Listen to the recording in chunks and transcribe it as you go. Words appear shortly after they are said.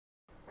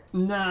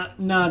Nah,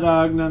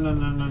 dog. No.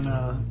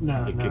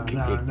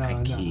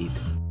 Keyed.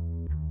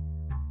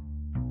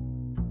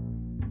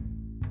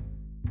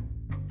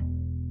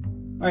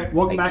 All right,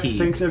 welcome back. Keyed.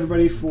 Thanks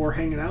everybody for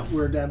hanging out.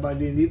 We're Dad by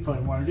D&D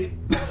playing Waterdeep.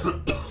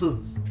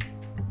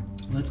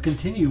 Let's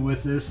continue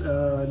with this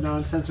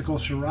nonsensical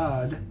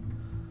charade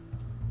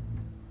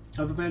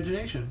of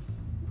imagination,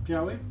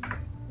 shall we?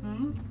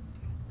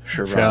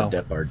 Gerard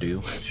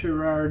Depardieu.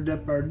 Gerard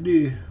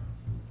Depardieu.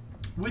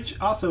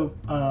 Which also,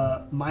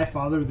 My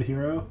Father the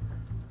Hero,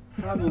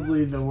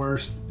 probably the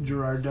worst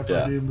Gerard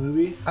Depardieu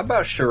movie. How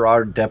about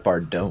Gerard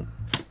Depardieu?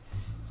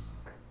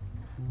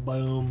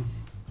 Boom.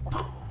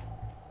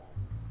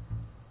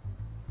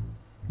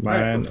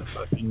 Mind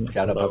fucking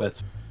Shout out blown.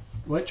 Muppets.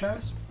 What,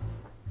 Travis?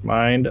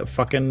 Mind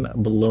fucking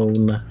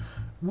blown.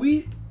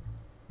 We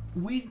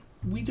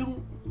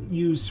don't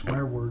use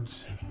swear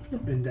words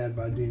in Dad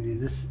by D&D.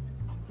 This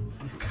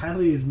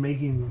Kylie is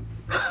making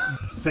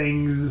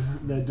things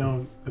that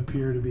don't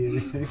appear to be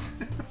anything.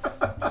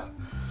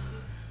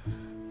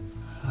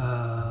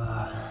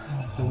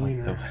 It's a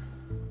wiener.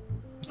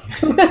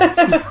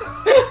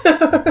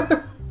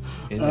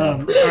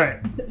 All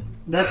right,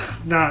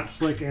 that's not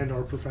slick and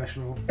or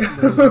professional.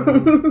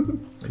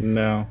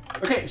 No.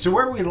 Okay, so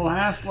where we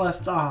last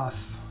left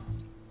off,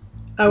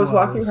 I was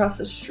walking across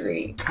the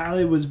street.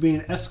 Kylie was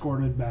being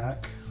escorted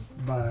back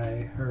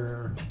by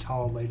her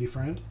tall lady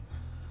friend.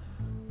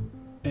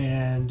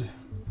 And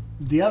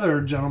the other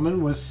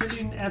gentleman was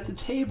sitting at the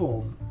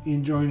table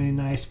enjoying a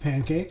nice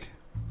pancake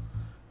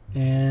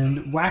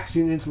and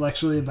waxing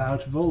intellectually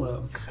about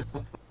Volo.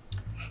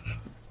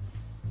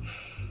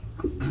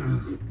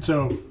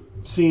 So,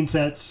 scene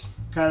sets.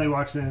 Kylie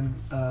walks in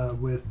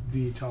with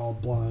the tall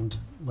blonde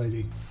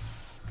lady.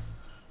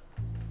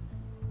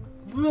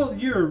 Well,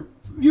 you're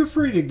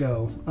free to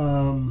go.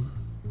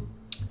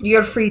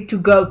 You're free to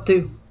go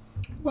too.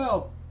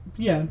 Well,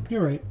 yeah,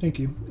 you're right. Thank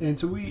you. And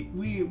so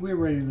we're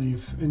ready to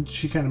leave. And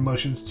she kind of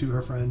motions to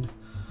her friend.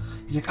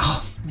 He's like,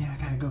 "Oh man, I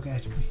gotta go,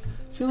 guys. I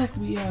feel like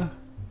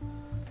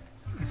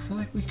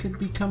we could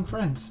become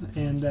friends,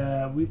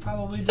 and we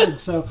probably did.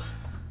 So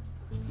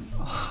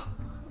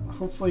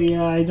hopefully,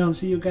 I don't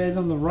see you guys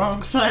on the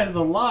wrong side of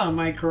the law. Am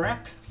I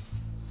correct?"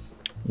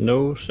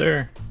 No,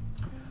 sir.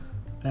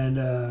 And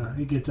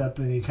he gets up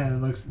and he kind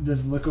of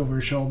does a look over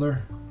his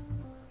shoulder,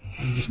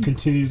 and just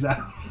continues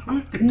out,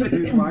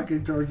 continues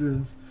walking towards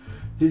his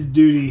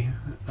duty.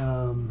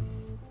 What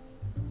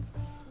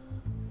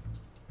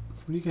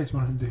do you guys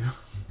want to do?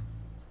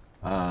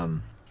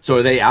 So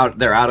are they out?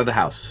 They're out of the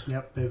house.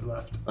 Yep, they've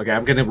left. Okay,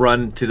 I'm gonna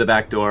run to the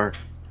back door,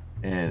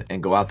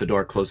 and go out the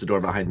door. Close the door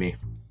behind me.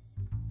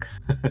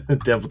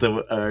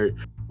 Templeton,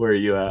 where are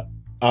you at?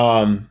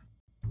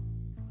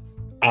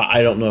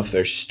 I don't know if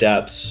there's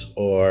steps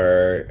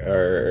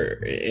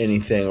or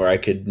anything where I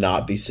could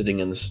not be sitting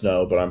in the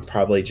snow, but I'm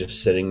probably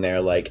just sitting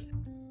there like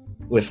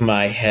with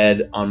my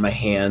head on my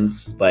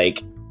hands,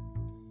 like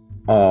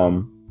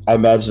I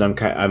imagine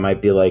I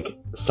might be like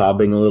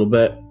sobbing a little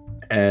bit,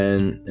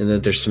 and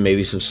then there's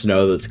maybe some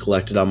snow that's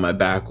collected on my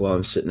back while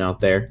I'm sitting out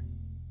there.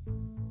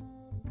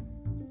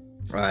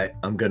 All right,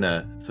 I'm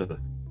gonna. So,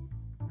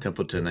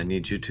 Templeton, I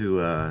need you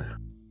to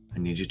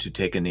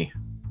take a knee.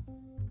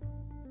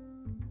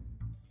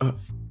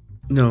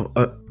 No,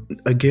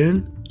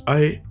 again?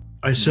 I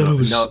said I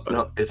was...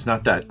 No, it's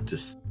not that.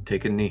 Just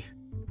take a knee.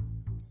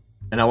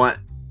 And I want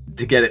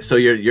to get it so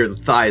your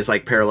thigh is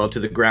like parallel to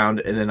the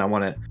ground, and then I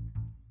want to...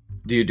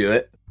 Do you do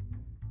it?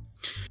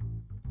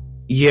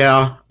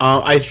 Yeah,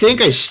 I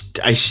think I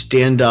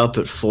stand up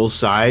at full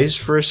size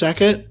for a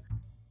second.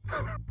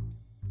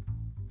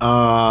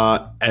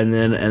 And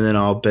then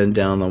I'll bend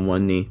down on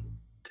one knee.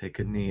 Take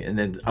a knee, and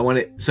then I want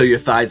it so your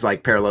thigh's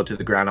like parallel to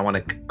the ground. I want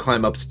to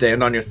climb up,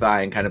 stand on your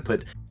thigh, and kind of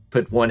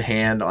put one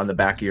hand on the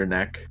back of your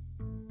neck,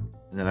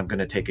 and then I'm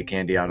gonna take a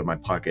candy out of my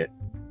pocket.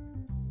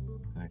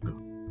 And I go,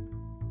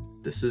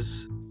 "This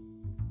is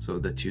so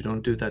that you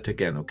don't do that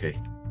again, okay?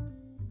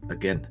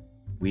 Again,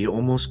 we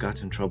almost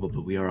got in trouble,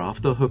 but we are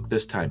off the hook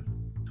this time.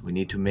 So we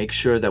need to make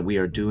sure that we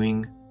are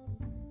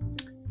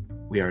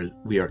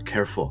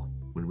careful.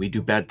 When we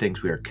do bad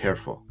things, we are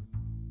careful.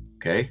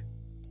 Okay?"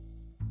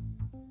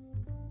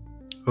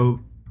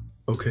 Oh,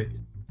 okay.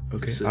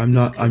 I'm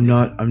not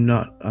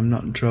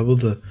in trouble.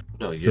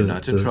 No, you're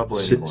not in trouble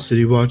anymore.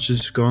 City Watch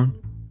is gone.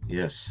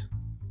 Yes,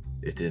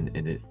 it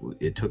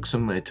took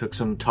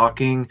some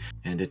talking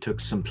and it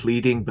took some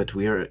pleading, but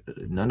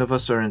none of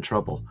us are in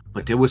trouble.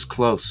 But it was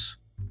close.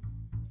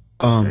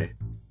 Okay.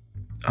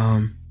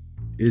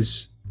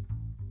 Is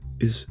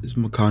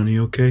Makani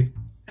okay?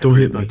 Don't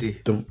hit me.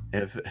 Don't.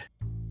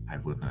 I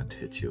will not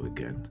hit you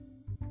again.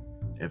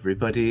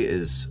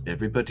 Everybody's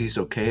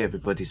okay.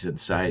 Everybody's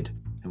inside,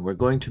 and we're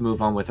going to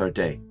move on with our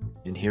day.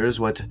 And here is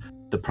what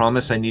the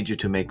promise I need you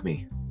to make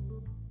me.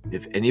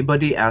 If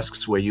anybody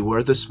asks where you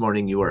were this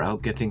morning, you were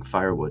out getting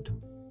firewood.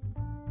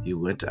 You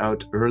went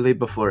out early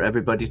before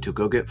everybody to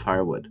go get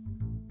firewood.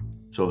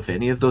 So if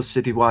any of those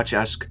City Watch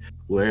ask,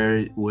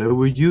 where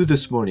were you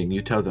this morning,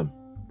 you tell them,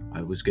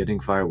 I was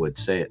getting firewood.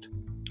 Say it.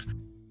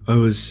 I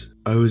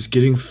was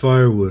getting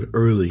firewood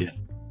early.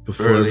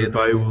 Before Early in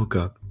everybody woke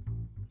up.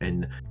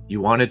 And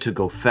you wanted to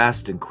go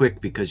fast and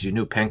quick because you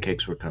knew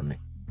pancakes were coming.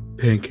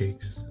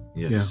 Pancakes.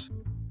 Yes.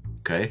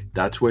 Okay,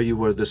 that's where you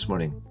were this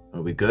morning.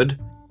 Are we good?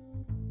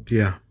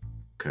 Yeah.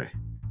 Okay.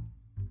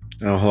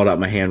 I'll hold out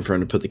my hand for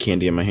him to put the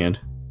candy in my hand.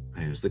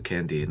 Here's the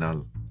candy,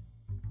 and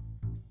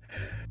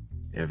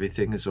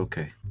everything is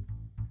okay.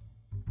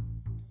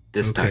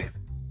 This Okay. time.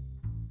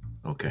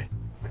 Okay.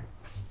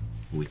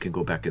 We can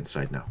go back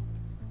inside now.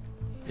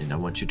 And I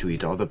want you to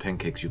eat all the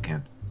pancakes you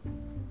can.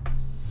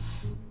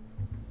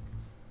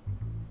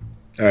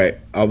 All right,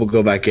 I will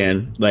go back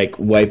in, like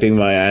wiping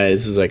my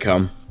eyes as I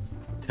come.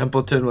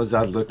 Templeton was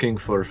out looking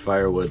for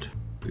firewood.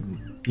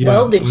 Yeah,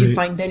 Well, did you wait,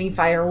 find any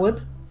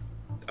firewood?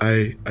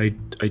 I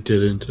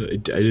didn't. I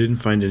didn't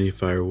find any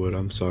firewood.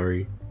 I'm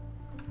sorry.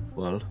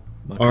 Well,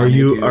 Are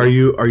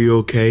you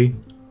okay?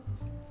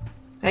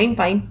 I'm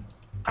fine.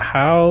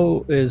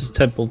 How is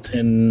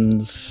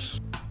Templeton's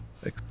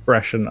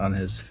expression on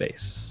his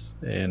face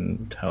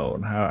and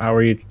tone? How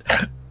are you?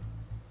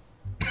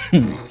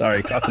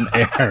 Sorry, caught some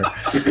air.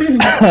 You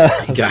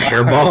got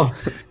hairball?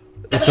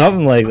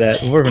 Something like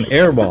that. More of an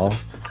airball.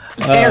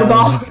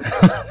 Airball.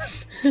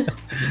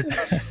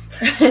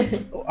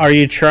 Are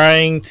you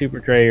trying to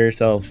portray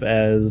yourself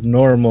as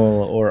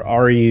normal, or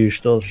are you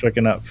still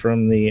shooken up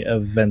from the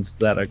events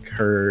that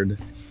occurred?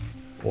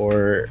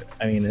 Or,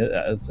 I mean,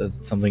 is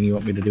something you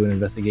want me to do an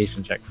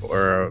investigation check for?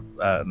 Or,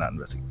 not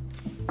investigation.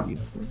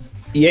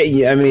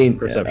 Yeah.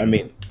 Perception. I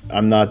mean,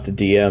 I'm not the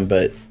DM,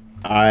 but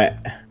I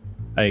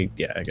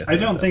guess. I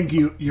don't think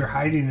you're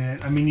hiding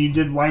it. I mean, you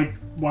did wipe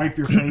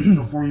your face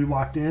before you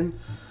walked in,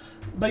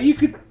 but you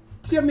could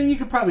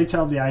probably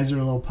tell the eyes are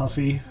a little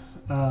puffy.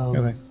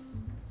 Okay.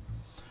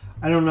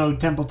 I don't know,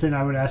 Templeton.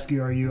 I would ask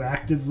you: are you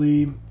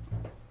actively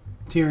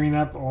tearing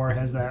up, or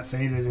has that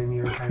faded and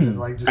you're kind of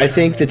like? Just I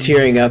think the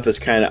tearing up is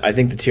kind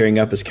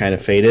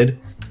of faded.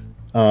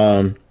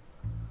 I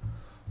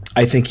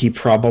think he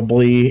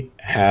probably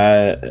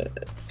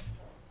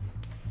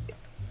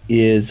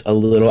is a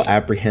little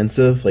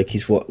apprehensive, like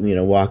he's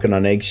walking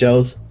on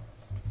eggshells.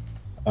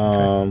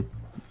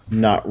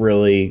 Not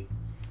really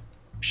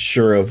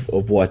sure of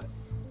what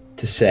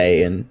to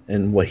say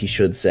and what he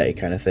should say,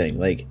 kind of thing.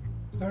 Like,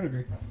 I would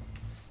agree.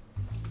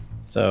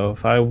 So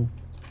if I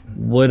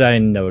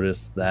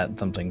notice that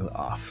something's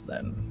off,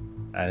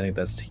 then I think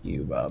that's to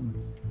you, Bob. Do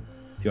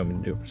you want me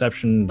to do a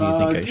perception? Do you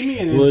think I give me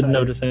an would insight.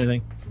 notice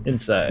anything?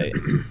 Insight.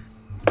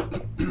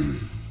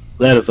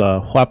 That is a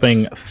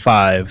whopping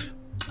 5.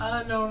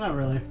 No, not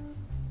really.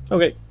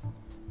 Okay.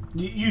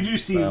 You do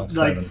see Well,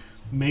 like 7.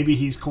 maybe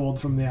he's cold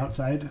from the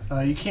outside.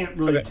 You can't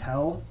really Okay.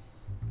 tell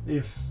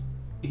if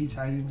he's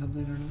hiding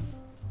something or not.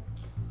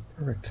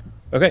 Perfect.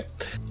 Okay.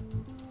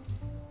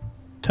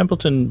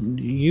 Templeton,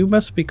 you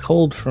must be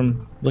cold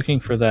from looking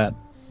for that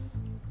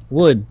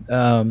wood.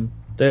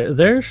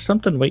 There's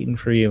something waiting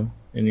for you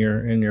in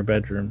your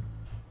bedroom.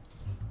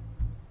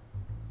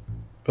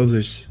 Oh,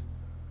 there's.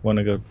 Want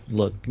to go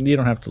look? You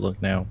don't have to look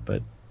now,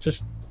 but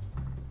just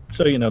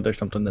so you know, there's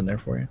something in there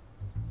for you.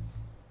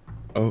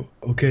 Oh,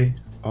 okay.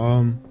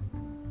 I'll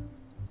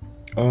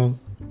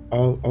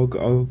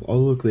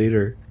look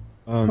later.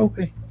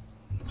 Okay.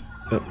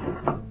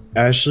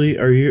 Ashley,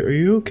 are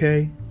you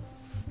okay?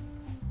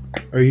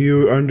 Are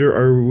we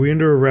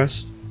under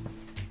arrest?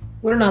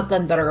 We're not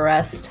under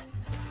arrest.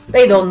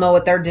 They don't know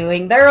what they're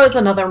doing. There was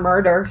another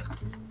murder.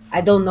 I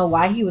don't know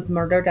why he was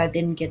murdered. I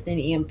didn't get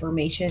any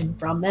information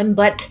from them,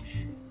 but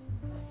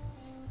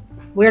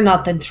we're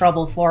not in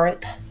trouble for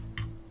it.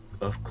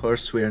 Of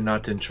course we are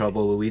not in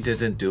trouble. We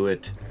didn't do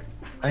it.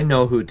 I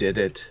know who did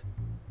it.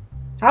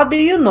 How do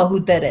you know who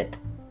did it?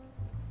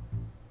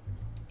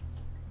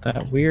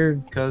 That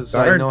weird Because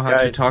I guard know how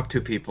guy to talk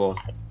to people.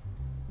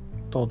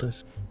 told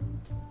us.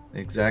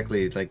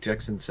 Exactly, like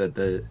Jackson said,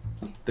 the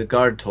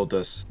guard told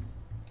us.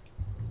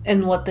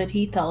 And what did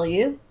he tell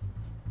you?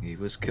 He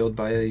was killed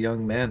by a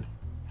young man.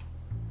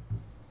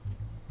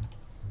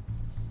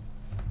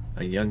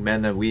 A young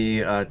man that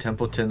we,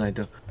 Templeton, I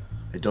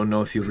don't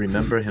know if you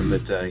remember him,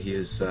 but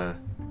he's a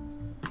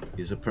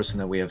person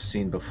that we have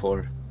seen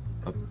before,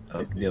 up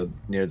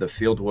near the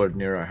field ward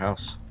near our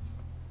house.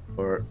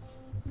 Or,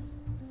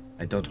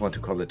 I don't want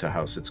to call it a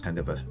house, it's kind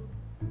of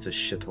it's a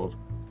shithole.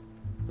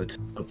 But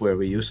up where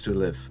we used to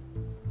live.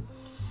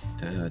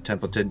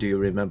 Templeton, do you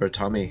remember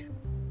Tommy?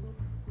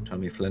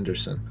 Tommy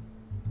Flenderson.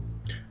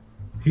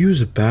 He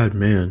was a bad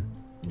man.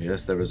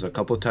 Yes, there was a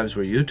couple times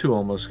where you two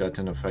almost got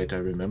in a fight, I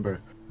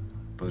remember.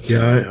 But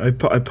Yeah,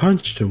 I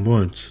punched him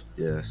once.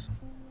 yes.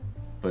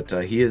 But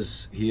he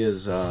is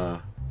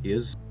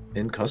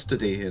in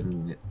custody,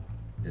 and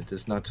it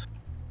is not.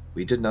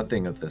 We did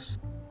nothing of this.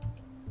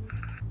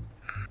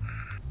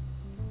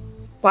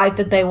 Why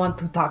did they want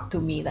to talk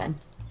to me then?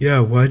 Yeah,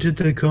 why did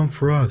they come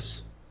for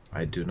us?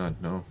 I do not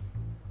know.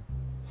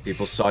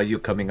 People saw you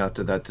coming out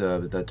of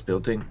that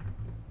building.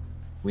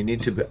 We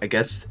need to. I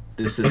guess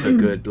this is a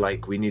good.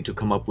 We need to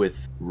come up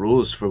with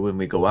rules for when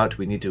we go out.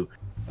 We need to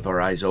have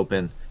our eyes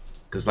open,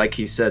 because, like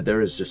he said,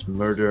 there is just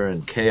murder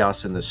and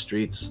chaos in the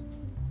streets.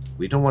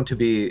 We don't want to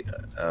be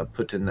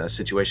put in a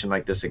situation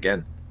like this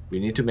again. We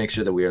need to make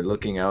sure that we are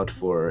looking out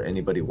for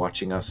anybody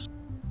watching us,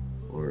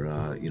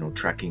 or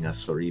tracking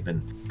us, or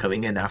even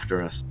coming in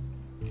after us.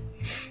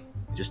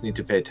 We just need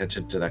to pay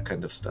attention to that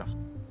kind of stuff.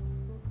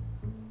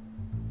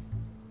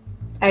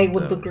 I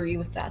would agree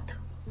with that.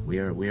 We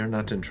are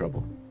not in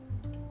trouble.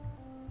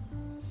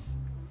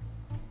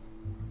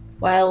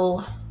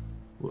 Well,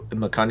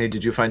 Makani,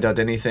 did you find out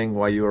anything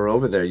while you were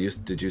over there?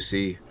 Did you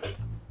see?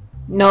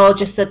 no,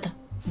 just that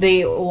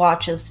the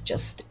watches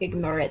just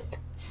ignore it.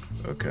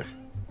 Okay,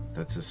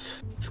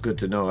 it's good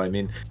to know. I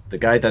mean, the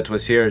guy that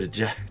was here,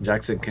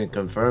 Jackson can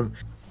confirm.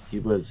 He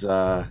was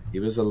a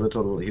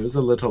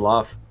little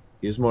off.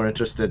 He was more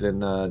interested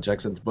in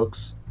Jackson's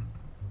books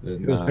than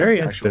He was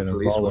very actual interested in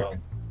police Paulo. work.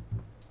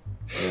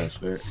 Yes,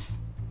 very.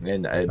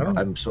 And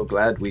I'm so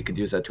glad we could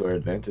use that to our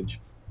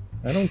advantage.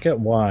 I don't get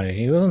why.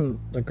 He wasn't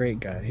a great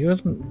guy. He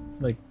wasn't,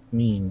 like,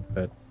 mean,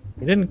 but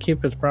he didn't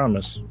keep his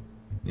promise.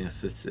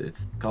 Yes,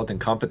 it's called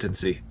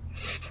incompetency.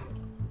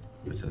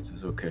 But that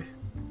is okay.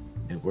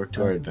 It worked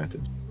to our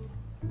advantage.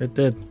 It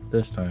did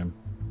this time.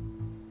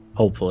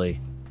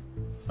 Hopefully.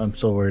 I'm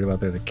still worried about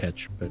the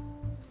catch, but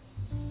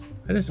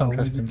I just don't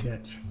trust Always a him.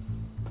 catch.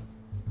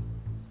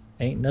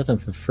 Ain't nothing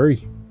for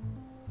free.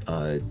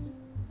 That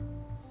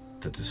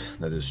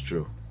is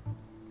true.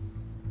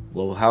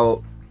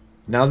 Well,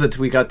 now that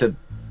we got the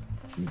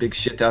big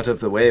shit out of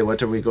the way,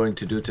 what are we going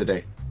to do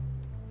today?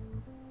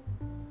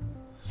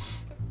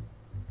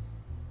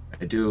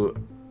 I do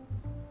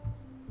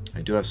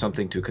have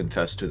something to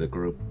confess to the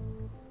group.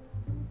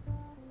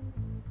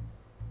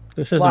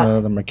 This isn't What?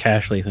 another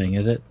McCashley thing,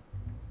 is it?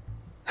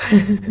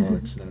 No,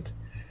 it's not. It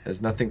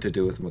has nothing to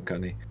do with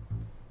Makani.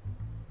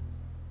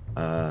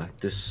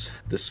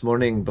 This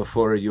morning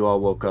before you all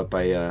woke up,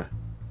 I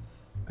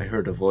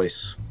heard a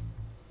voice.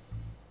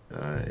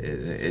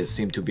 It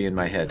seemed to be in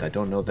my head. I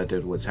don't know that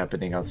it was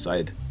happening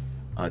outside,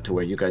 to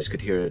where you guys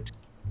could hear it.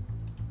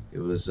 It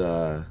was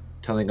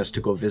telling us to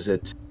go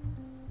visit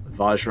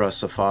Vajra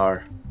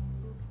Safahar.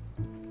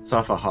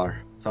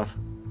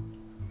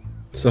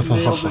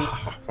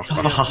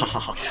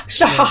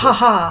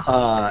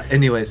 Shahaha.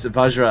 Anyways,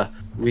 Vajra,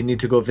 we need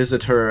to go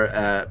visit her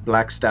at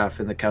Blackstaff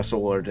in the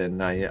Castle Ward,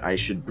 and I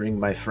should bring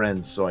my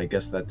friends, so I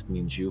guess that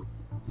means you.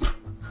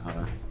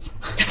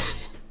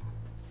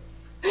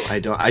 I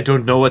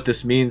don't know what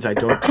this means. I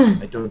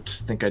don't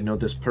think I know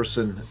this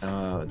person.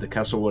 The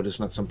Castle Ward is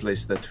not some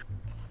place that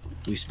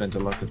we spend a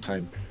lot of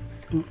time.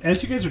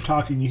 As you guys are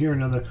talking, you hear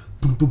another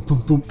boom, boom,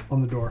 boom, boom on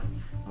the door.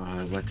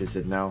 What is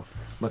it now?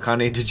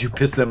 Makani, did you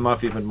piss them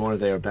off even more?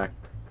 They are back.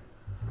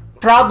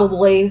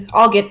 Probably.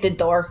 I'll get the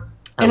door.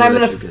 And I I'm will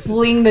gonna let you get it.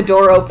 fling the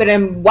door open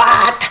and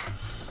what?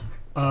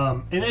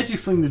 And as you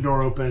fling the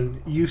door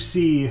open, you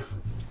see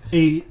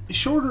a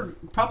shorter,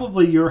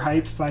 probably your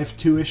height,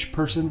 5'2"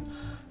 person,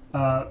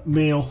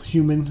 male,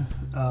 human,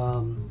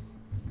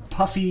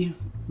 puffy,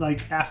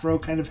 like afro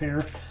kind of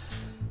hair,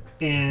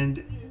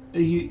 and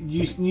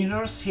you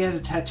notice he has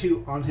a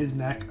tattoo on his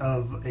neck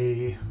of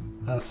a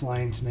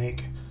flying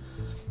snake,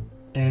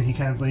 and he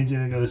kind of leans in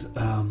and goes,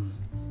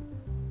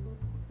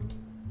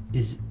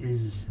 "Is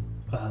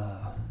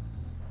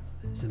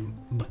it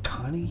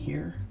Makani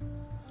here?"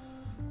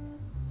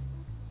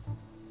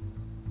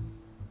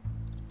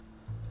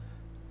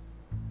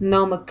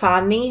 No,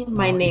 Makani.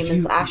 My Well, name if is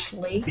you-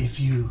 Ashley. If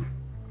you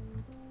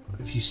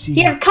see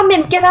Here, come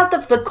in. Get out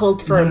of the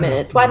cold for a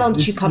minute. Why don't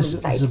you come This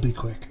will inside? be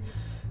quick.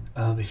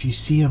 If you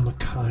see a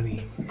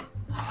Makani,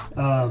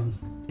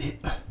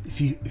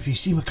 if you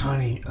see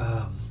Makani,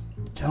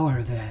 tell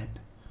her that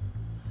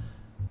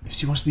if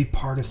she wants to be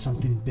part of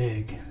something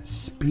big,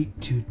 speak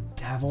to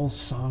Davil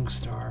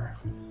Songstar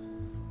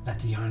at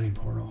the Yawning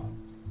Portal.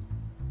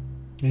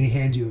 And he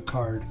hands you a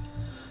card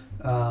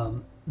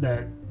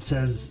that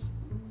says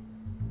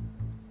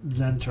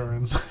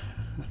Zentarum.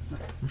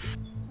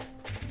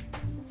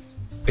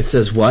 It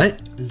says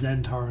what?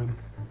 Zentarum.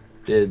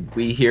 Did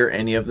we hear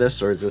any of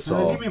this, or is this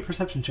all? Give me a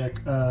perception check.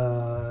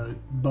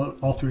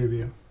 All three of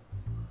you.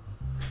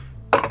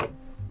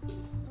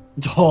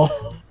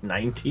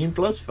 19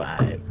 plus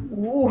 5.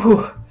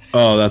 Ooh.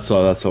 Oh, that's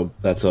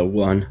a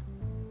 1.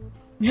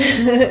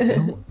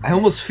 I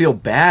almost feel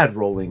bad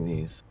rolling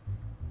these.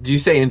 Do you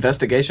say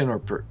investigation or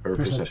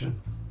perception?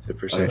 The Oh,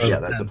 perception. yeah,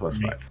 that's a plus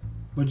 5.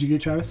 What'd you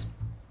get, Travis?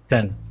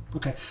 10.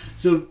 Okay,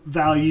 so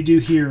Val, you do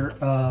hear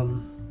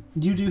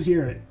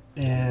it,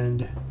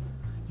 and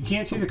you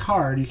can't see the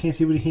card, you can't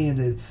see what he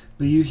handed,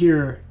 but you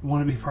hear,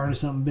 want to be part of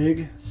something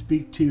big?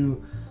 Speak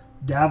to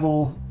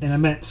Davil, and I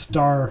meant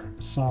Star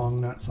Song,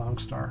 not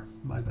Songstar.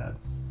 My bad.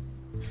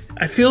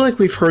 I feel like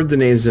we've heard the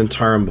name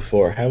Zentarum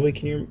before. Have we?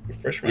 Can you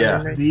refresh my Yeah.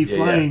 memory? The Yeah,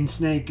 Flying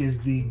Snake is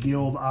the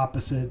guild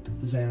opposite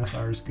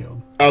Xanathar's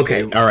guild.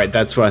 Okay, all right,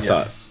 that's what I Yeah.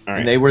 thought. All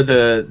And right,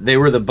 they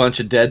were the bunch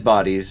of dead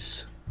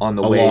bodies on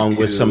the way along to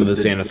with some of the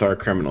Xanathar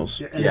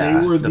criminals, And Yeah,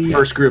 they were the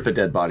first group of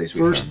dead bodies we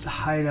first found.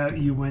 hideout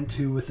you went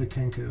to with the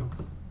Kenku.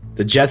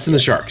 the Jets and the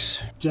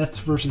Sharks. Jets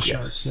versus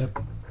Yes. Sharks, yep.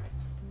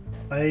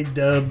 I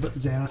dub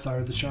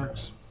Xanathar the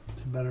Sharks.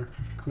 It's better,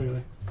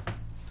 clearly.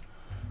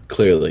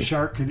 Clearly,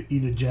 Shark could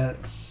eat a jet.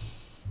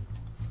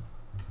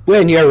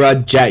 When you're a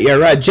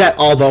jet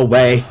all the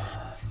way.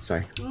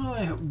 Sorry. Well,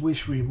 I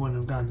wish we wouldn't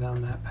have gone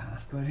down that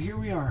path, but here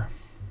we are.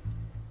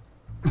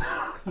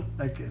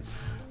 I kid.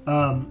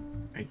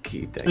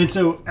 And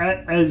so,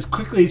 as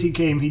quickly as he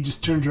came, he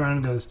just turns around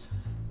and goes,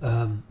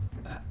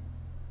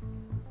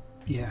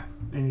 yeah,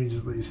 and he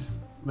just leaves.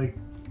 Like,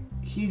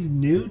 he's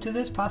new to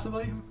this,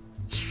 possibly?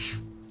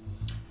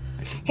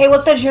 Hey,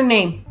 what is your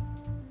name?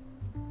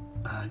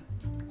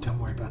 Don't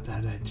worry about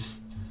that.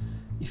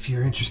 If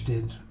you're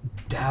interested,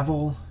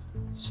 Davil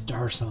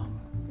Starsong.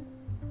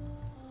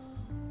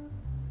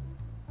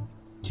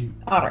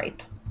 All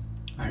right.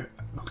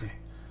 Okay.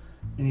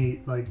 And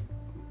he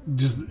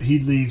he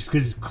leaves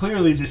because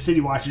clearly the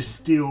City Watch is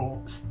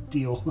still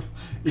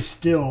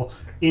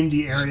in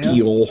the area.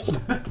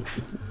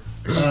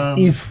 He's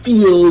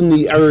still in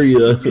the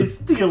area. It's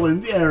still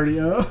in the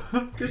area.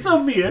 It's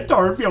on me, a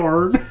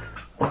Torbjorn.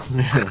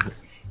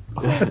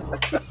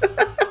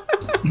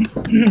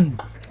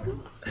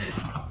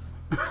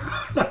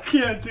 I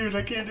can't do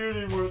it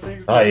anymore.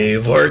 Thanks. I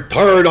worked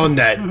hard on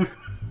that.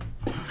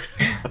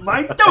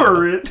 My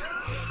turret.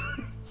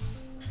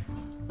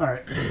 All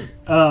right,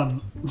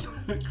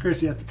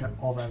 Chris, you have to cut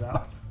all that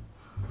out.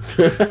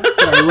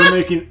 Sorry, we're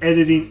making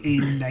editing a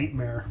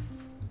nightmare.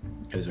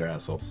 You guys are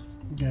assholes.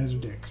 You guys are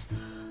dicks.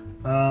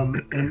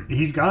 And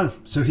he's gone.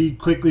 So he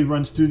quickly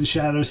runs through the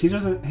shadows. He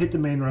doesn't hit the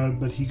main road,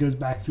 but he goes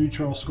back through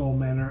Troll Skull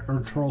Manor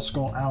or Troll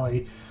Skull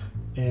Alley,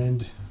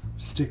 and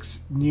sticks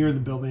near the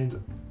buildings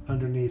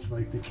underneath,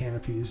 like the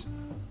canopies.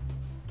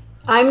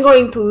 I'm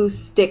going to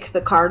stick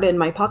the card in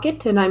my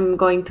pocket, and I'm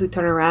going to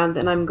turn around,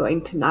 and I'm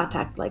going to not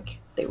act like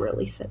they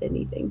really said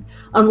anything,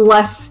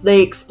 unless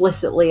they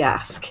explicitly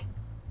ask.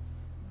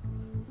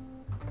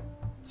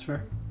 That's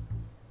fair.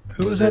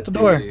 Who was at the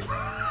door?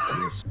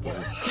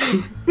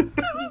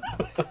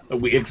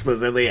 We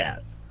explicitly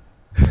asked.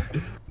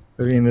 I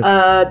mean,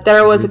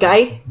 There was a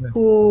guy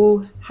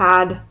who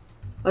had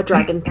a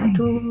dragon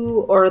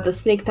tattoo or the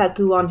snake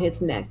tattoo on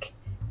his neck.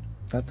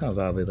 that sounds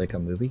oddly like a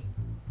movie.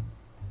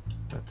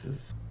 That's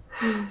his.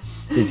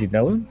 Did you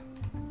know him?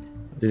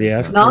 Did he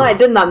ask? No, I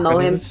did not know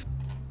him.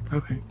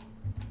 Okay.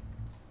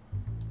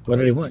 What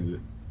did he want?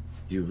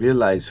 You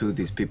realize who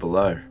these people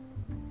are.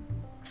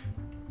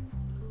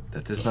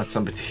 That is not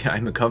somebody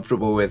I'm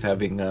comfortable with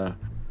having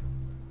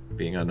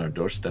being on our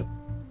doorstep.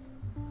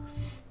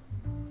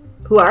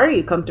 Who are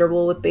you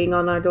comfortable with being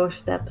on our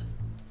doorstep?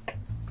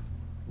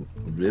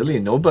 Really,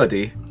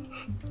 nobody.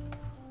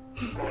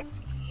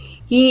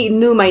 He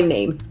knew my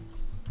name.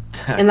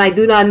 And I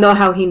do not know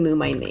how he knew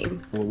my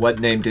name. Well, what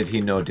name did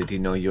he know? Did he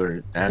know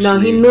your Ashley? No,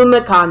 he knew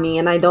Makani,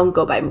 and I don't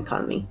go by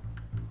Makani.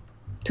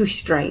 To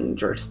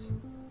strangers.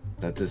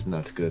 That is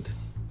not good.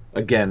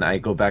 Again, I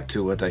go back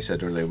to what I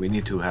said earlier. We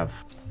need to have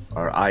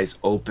our eyes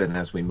open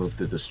as we move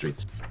through the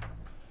streets.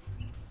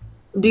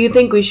 Do you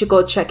think we should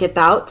go check it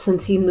out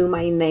since he knew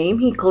my name?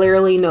 He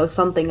clearly knows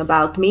something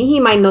about me. He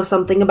might know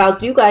something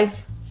about you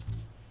guys.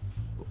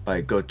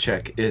 By go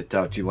check it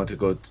out, you want to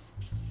go...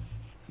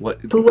 What?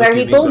 To what where do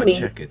he you mean, told go me.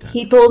 check it out?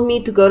 He told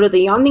me to go to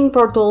the Yawning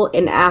Portal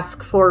and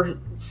ask for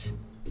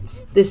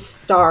this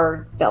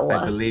star I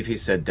fella. believe he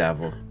said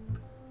Davil.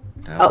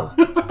 Oh.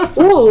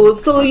 Ooh,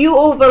 so you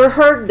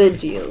overheard,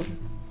 did you?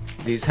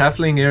 These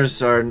halfling ears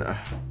are...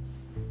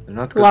 They're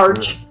not good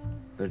Large.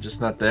 They're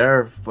just not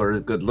there for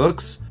good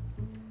looks.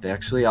 They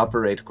actually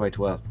operate quite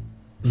well.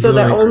 So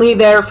they're only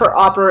there for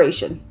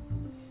operation.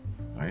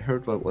 I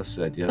heard what was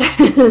said, yeah.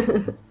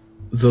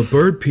 The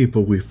bird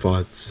people we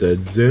fought said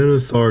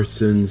Xanathar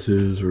sends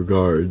his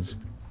regards,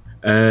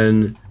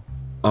 and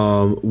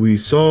we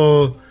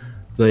saw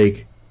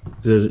like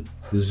the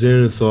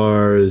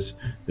Xanathars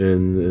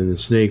and the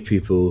snake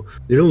people.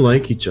 They don't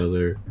like each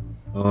other.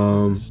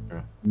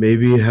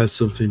 Maybe it has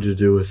something to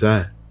do with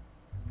that.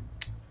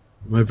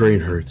 My brain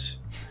hurts.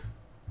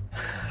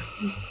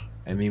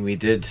 I mean, we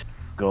did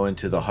go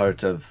into the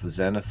heart of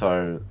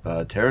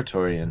Xanathar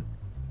territory and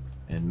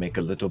make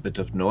a little bit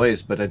of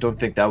noise, but I don't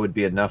think that would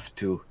be enough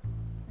to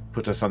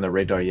put us on the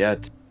radar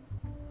yet.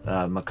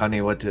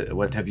 Makani,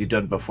 what have you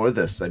done before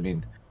this? I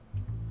mean,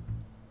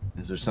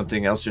 is there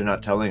something else you're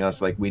not telling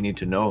us, like we need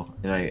to know?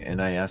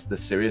 And I ask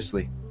this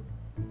seriously.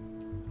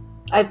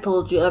 I've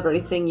told you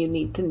everything you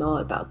need to know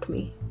about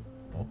me.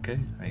 Okay,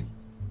 I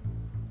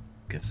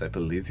guess I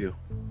believe you.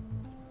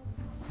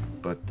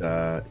 But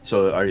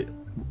so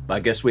I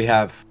guess we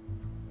have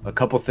a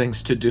couple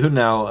things to do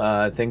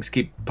now. Things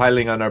keep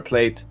piling on our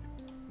plate.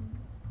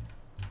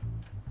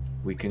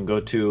 We can go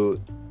to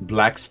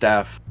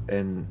Blackstaff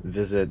and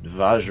visit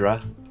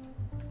Vajra.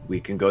 We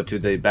can go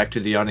to back to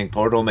the Yawning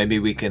Portal. Maybe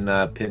we can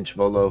pinch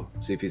Volo,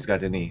 see if he's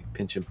got any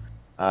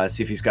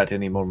see if he's got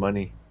any more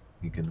money.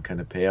 He can kind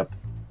of pay up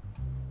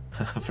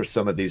for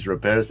some of these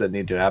repairs that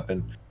need to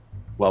happen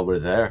while we're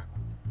there.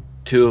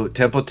 To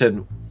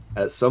Templeton,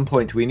 at some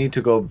point we need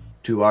to go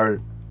to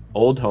our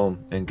old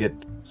home and get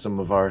some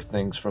of our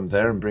things from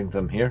there and bring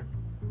them here.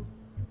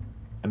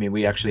 I mean,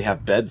 we actually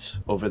have beds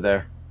over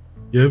there.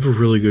 You have a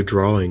really good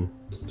drawing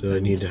that I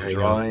need to Some hang out.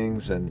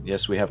 drawings, and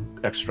yes, we have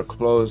extra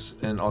clothes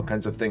and all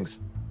kinds of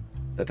things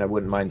that I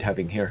wouldn't mind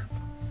having here.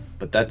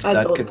 But that I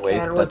don't can wait.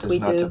 care That what is we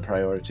not do. a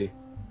priority.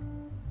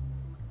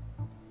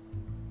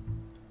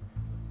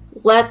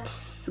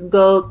 Let's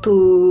go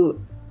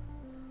to.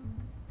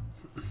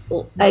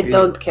 I Maybe-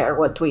 don't care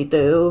what we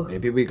do.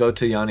 Maybe we go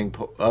to Yawning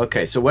Portal.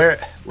 Okay, so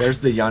where's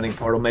the Yawning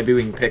Portal? Maybe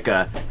we can pick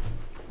a.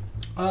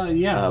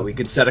 Yeah. We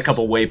could set a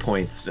couple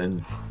waypoints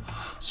and.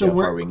 So how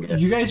far we can get.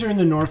 you guys are in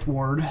the North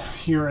Ward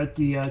here at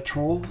the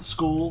Troll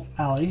Skull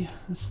Alley.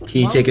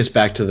 Can you take us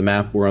back to the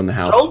map? We're on the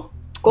house. Oh,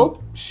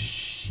 go.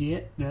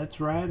 Shit, that's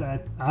right.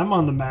 I'm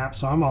on the map,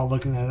 so I'm all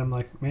looking at it. I'm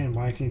like, man,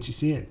 why can't you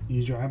see it?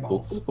 Use your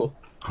eyeballs. Cool.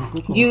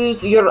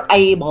 Use your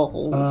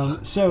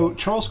eyeballs. So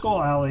Troll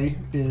Skull Alley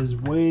is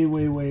way,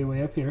 way, way,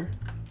 way up here,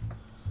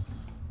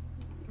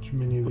 which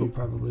many of you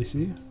probably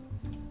see.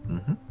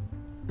 Mm-hmm.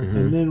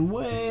 And then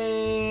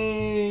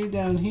way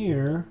down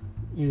here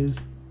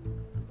is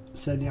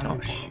said Yawning Oh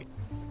Portal. shit.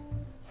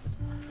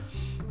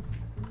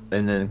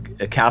 And then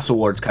a Castle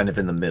Ward's kind of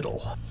in the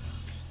middle.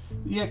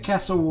 Yeah,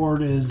 Castle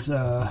Ward is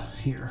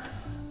here.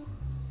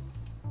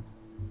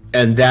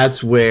 And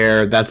that's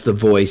the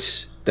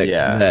voice that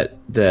Yeah.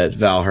 that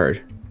Val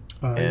heard.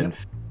 And Yep,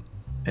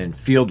 and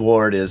Field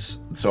Ward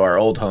is, so our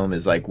old home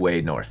is like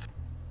way north.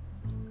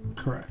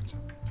 correct.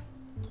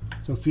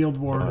 So Field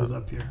Ward is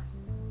up here.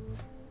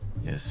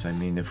 Yes, I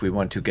mean, if we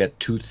want to get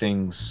two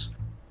things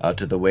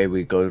out of the way,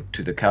 we go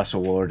to the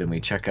Castle Ward and we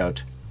check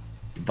out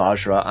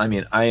Vajra. I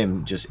mean, I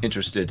am just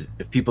interested.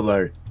 If people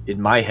are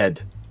in my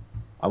head,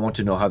 I want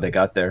to know how they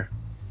got there.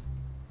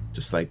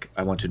 Just like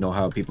I want to know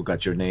how people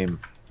got your name.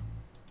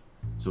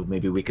 So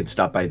maybe we can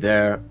stop by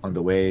there on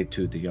the way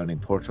to the Yawning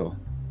Portal.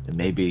 And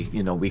maybe,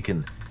 we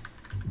can...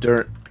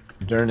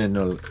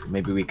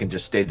 maybe we can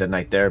just stay the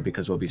night there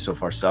because we'll be so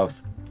far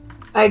south.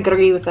 I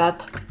agree with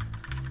that.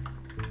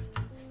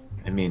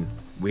 I mean,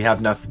 we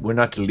have nothing. We're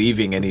not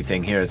leaving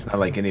anything here. It's not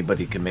like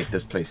anybody can make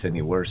this place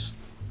any worse.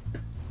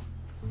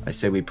 I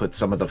say we put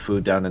some of the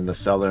food down in the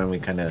cellar and we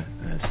kind of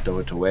stow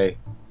it away.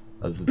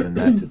 Other than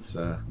that, it's.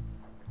 I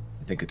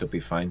think it'll be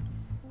fine.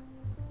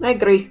 I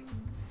agree.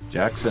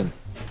 Jackson,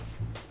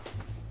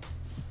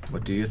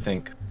 what do you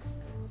think?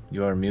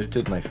 You are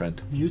muted, my friend.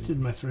 Muted,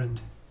 my friend.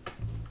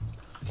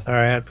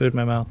 Sorry, I had food in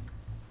my mouth.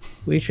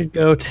 We should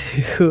go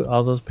to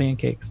all those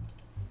pancakes.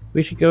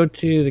 We should go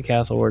to the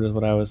Castle Ward is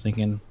what I was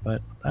thinking,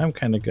 but I'm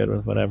kind of good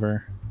with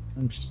whatever.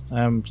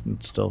 I'm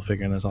still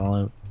figuring this all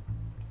out.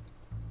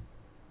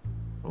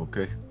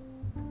 Okay.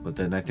 But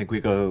then I think we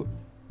go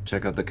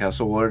check out the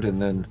Castle Ward, and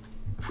then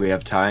if we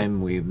have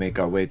time, we make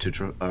our way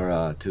to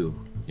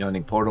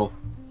Yawning Portal,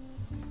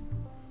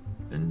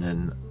 and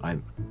then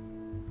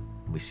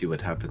we see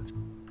what happens.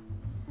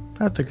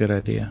 That's a good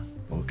idea.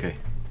 Okay.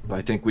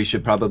 I think we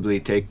should probably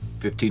take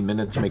 15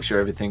 minutes, make sure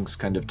everything's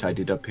kind of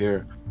tidied up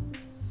here.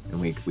 And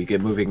we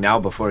get moving now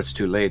before it's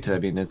too late. I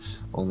mean, it's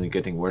only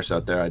getting worse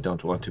out there. I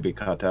don't want to be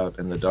caught out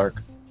in the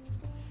dark.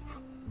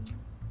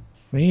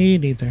 Me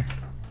neither.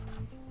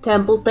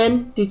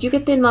 Templeton, did you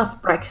get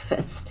enough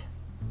breakfast?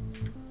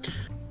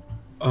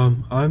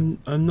 I'm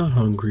not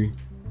hungry.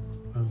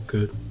 I'm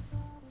good.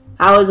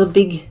 How is a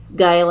big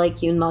guy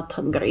like you not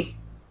hungry?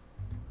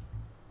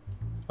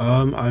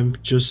 I'm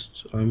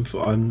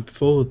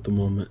full at the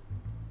moment.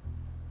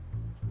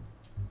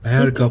 I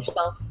had a Suit couple.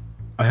 yourself.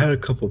 I had a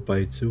couple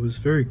bites. It was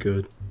very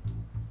good.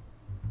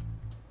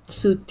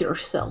 Suit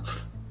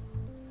yourself.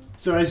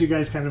 So as you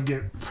guys kind of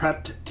get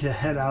prepped to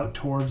head out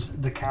towards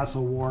the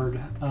Castle Ward,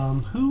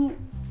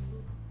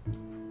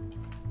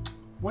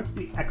 what's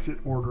the exit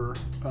order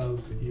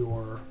of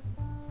your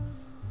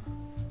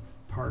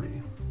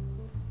party?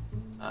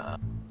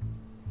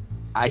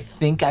 I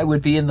think I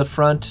would be in the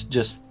front,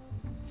 just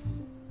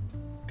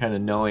kind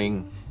of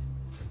knowing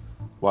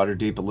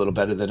Waterdeep a little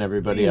better than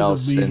everybody Being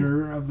else. the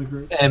leader of the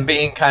group. And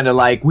being kind of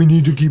like, we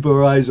need to keep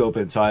our eyes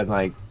open. So I'm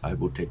like, I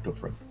will take the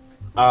front.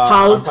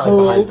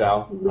 Household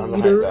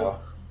leader.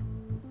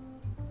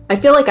 I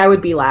feel like I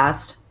would be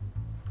last.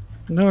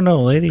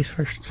 No, ladies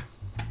first.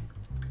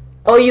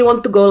 Oh, you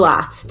want to go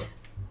last?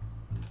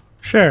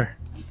 Sure.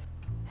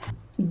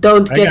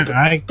 Don't get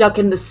I- stuck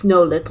in the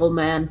snow, little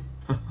man.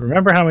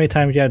 Remember how many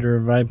times you had to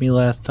revive me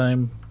last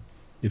time?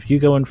 If you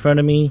go in front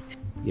of me,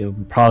 you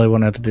probably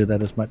won't have to do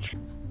that as much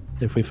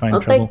if we find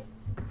trouble.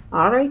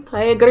 Alright,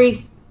 I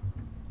agree.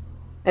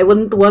 I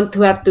wouldn't want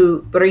to have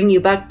to bring you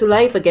back to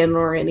life again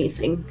or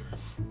anything.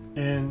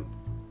 And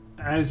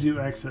as you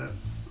exit,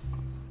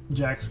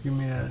 Jax, give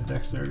me a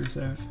dexterity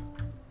save.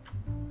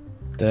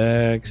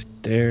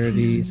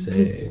 Dexterity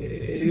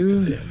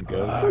save.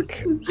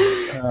 Fuck.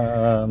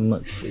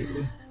 Let's see.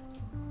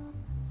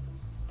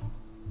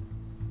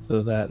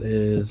 So that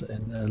is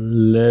an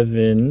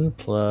 11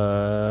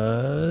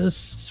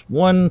 plus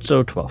 1,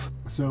 so 12.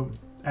 So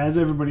as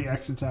everybody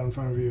exits out in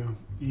front of you,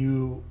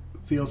 you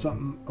feel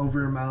something over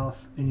your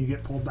mouth and you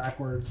get pulled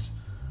backwards.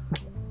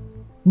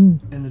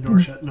 And the door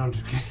shut. No, I'm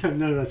just kidding.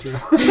 None of that's real.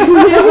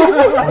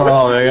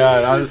 Oh my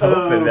god, I was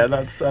hoping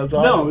that sounds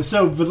awesome. No,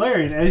 so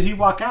Valerian, as you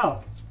walk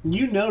out,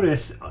 you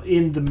notice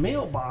in the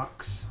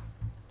mailbox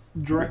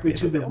directly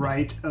to the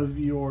right of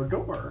your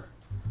door,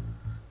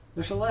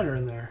 there's a letter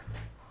in there.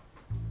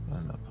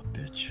 Son of a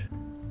bitch.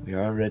 We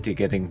are already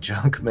getting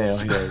junk mail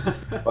here.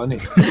 It's funny.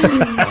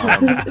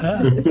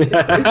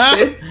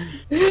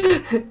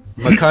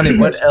 Makani,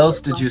 what else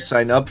did you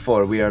sign up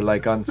for? We are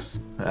like on.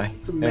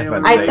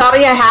 mail. I saw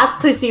you have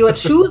to see what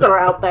shoes are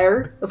out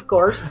there, of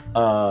course.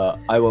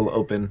 I will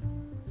open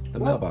the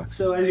mailbox.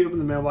 So as you open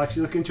the mailbox,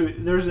 you look into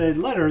it. There's a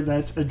letter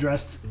that's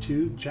addressed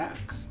to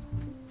Jax.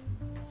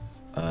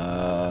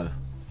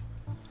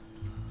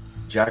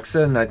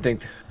 Jackson, I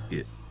think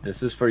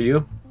this is for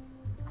you.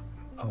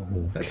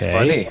 That's Okay.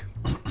 funny.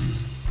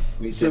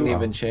 We didn't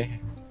even change.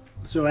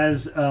 So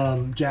as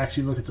Jax,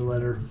 you look at the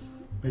letter.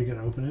 Are you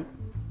gonna open it?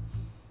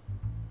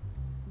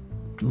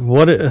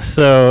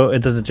 So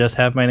does it just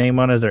have my name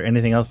on it? Is there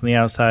anything else on the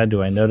outside?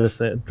 Do I notice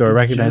it? Do I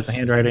recognize the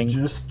handwriting?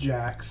 Just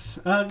Jax.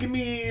 Give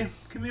me a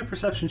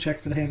perception check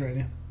for the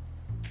handwriting.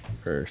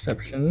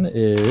 Perception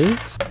is...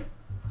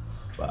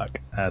 Fuck.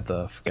 That's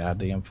a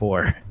goddamn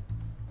 4.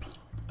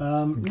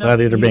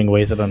 Gladiator being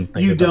wasted on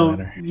things You that don't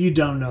matter. You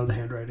don't know the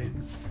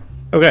handwriting.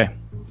 Okay.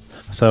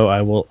 So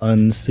I will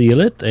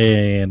unseal it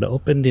and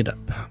open it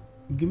up.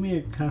 Give me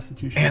a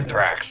Constitution. save.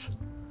 Anthrax.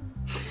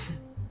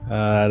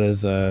 That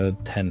is a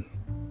 10.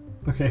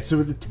 Okay, so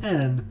with a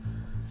 10,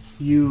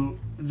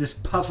 this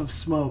puff of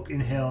smoke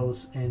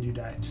inhales and you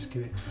die. Just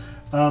kidding.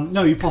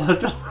 No, you pull out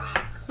the.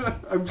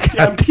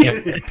 I'm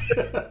kidding.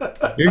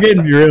 You're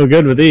getting real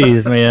good with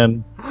these,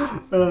 man.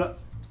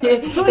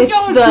 It's feel like y'all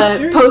are too the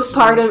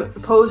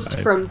serious. post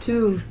from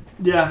Tomb.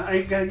 Yeah,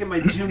 I gotta get my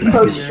tune back in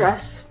Post there.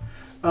 stress.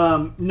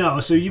 No,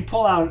 so you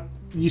pull out,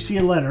 you see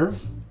a letter,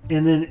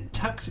 and then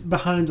tucked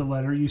behind the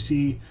letter, you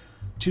see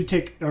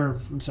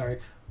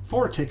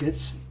 4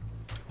 tickets.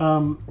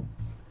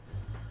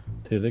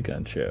 To the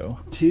gun show.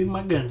 To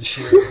my gun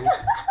show.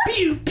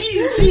 Pew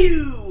pew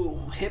pew.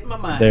 Hit my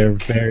mind. They're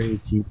very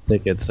cheap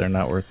tickets. They're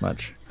not worth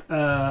much.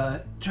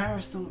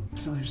 Travis, don't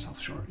sell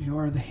yourself short. You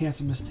are the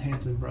handsomest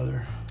Hanson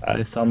brother.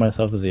 I saw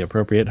myself as the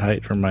appropriate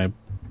height for my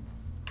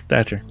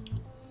stature.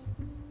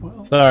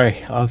 Well,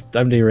 Sorry,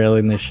 I'm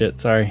derailing this shit.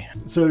 Sorry.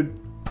 so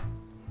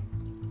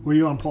what do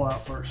you want to pull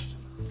out first?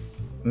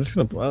 I'm just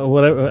gonna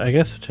whatever. I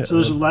guess. So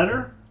there's a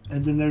letter,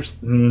 and then there's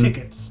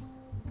tickets,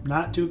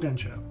 not to a gun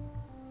show.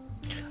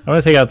 I'm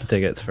gonna take out the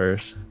tickets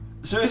first.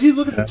 So as you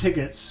look at the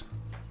tickets,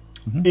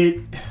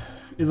 it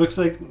looks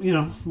like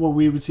what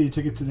we would see a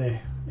ticket today,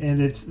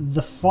 and it's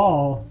the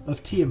fall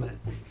of Tiamat.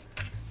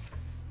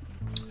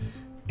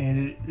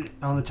 And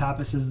on the top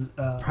it says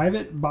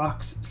Private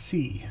Box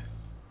C,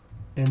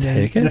 and then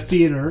Tickets?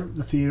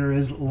 the theater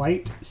is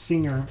Light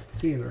Singer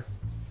Theater.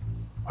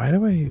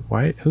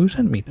 Why? Who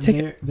sent me And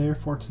tickets? they're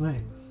for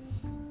tonight.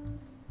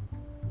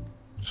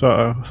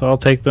 So I'll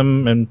take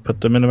them and put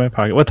them into my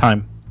pocket. What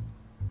time?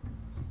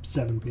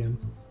 7 p.m.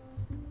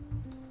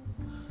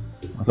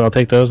 So I'll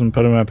take those and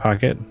put them in my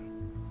pocket.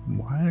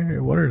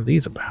 What are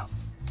these about?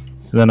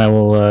 And then I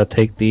will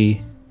take the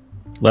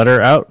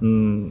letter out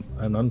and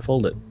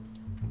unfold it.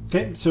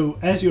 Okay, so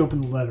as you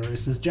open the letter, it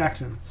says,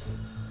 Jackson,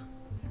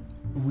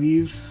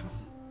 we've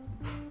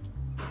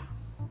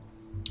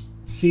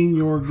seen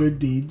your good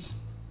deeds,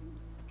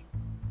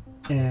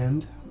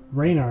 and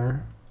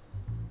Raynar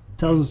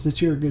tells us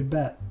that you're a good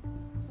bet.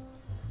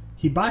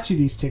 He bought you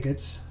these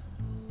tickets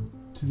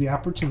to the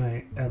opera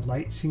tonight at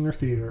Light Singer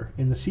Theater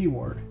in the C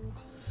Ward.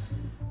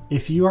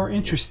 If you are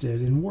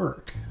interested in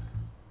work,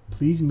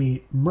 please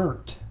meet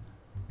Mert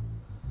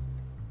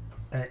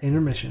at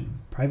intermission.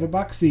 Private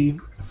Box C.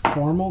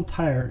 Formal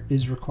attire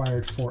is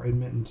required for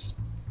admittance.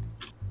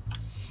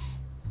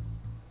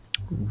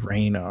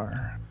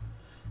 Raynar.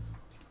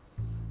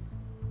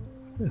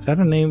 Is that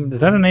a name? Is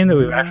that a name that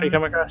we've actually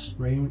come across?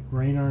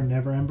 Raynar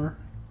Neverember.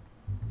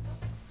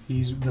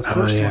 He's the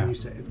first yeah. one you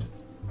saved.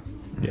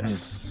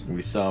 Yes.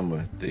 We saw him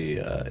with the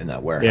in that Yeah.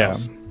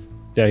 warehouse.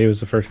 Yeah, he was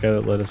the first guy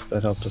that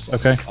helped us.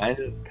 Okay.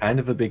 Kind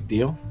of a big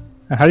deal.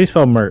 And how do you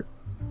spell Mert?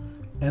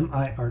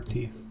 Mirt.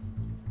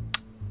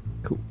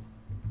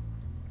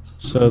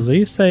 So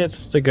these say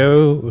it's to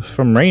go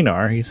from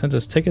Raynar. He sent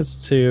us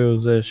tickets to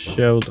the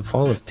show, The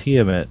Fall of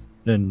Tiamat,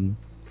 in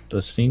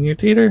the senior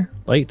theater,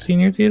 light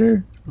senior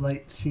theater.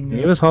 Light He Singer.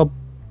 gave us all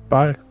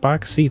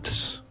box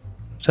seats.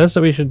 Says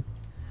that we should.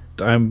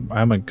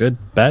 I'm a good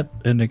bet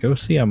and to go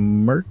see a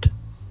Mert.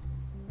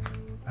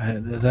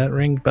 Does that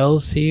ring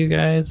bells to you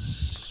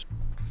guys?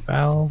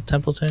 Val,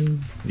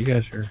 Templeton, you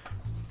guys are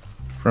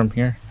from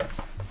here.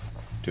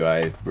 Do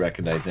I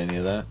recognize any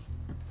of that?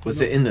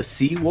 Was it in the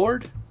C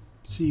ward?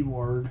 C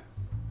Ward.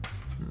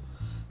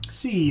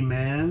 C,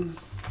 man.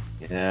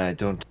 Yeah,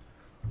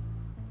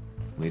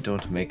 we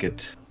don't make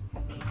it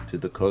to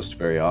the coast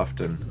very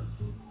often.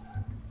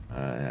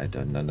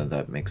 None of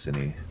that makes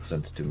any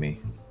sense to me.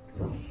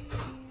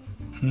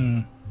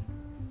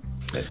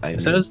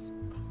 It says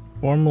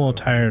formal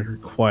attire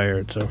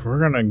required, so if we're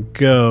gonna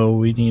go,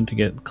 we need to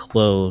get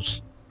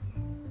clothes.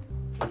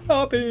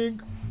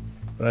 Shopping.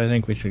 But I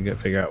think we should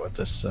figure out what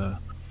this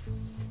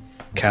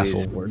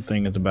castle ward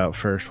thing is about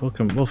first.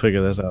 We'll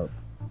figure this out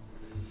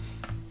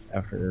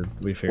after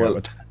we figure out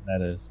what time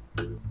that is.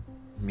 I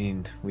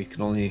mean, we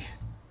can only.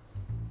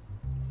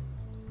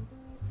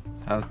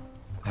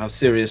 How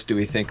serious do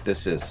we think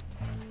this is?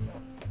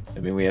 I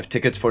mean, we have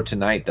tickets for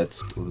tonight.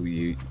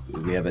 We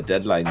have a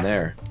deadline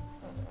there.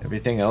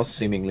 Everything else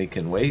seemingly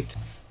can wait.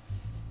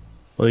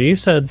 Well, you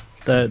said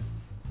that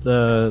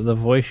the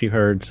voice you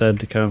heard said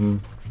to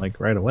come like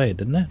right away,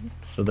 didn't it?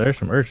 So there's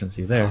some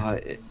urgency there.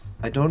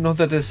 I don't know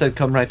that it said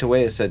come right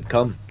away. It said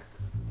come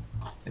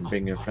and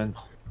bring your friends.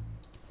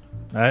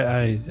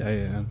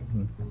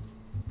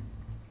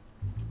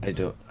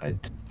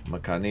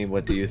 Makani,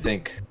 what do you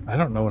think? I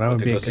don't know what I would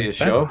to be go a see a good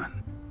show? bet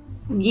on.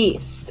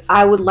 Yes,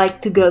 I would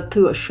like to go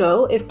to a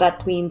show if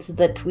that means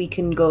that we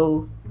can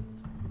go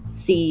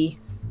see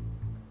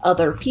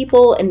other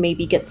people and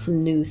maybe get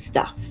some new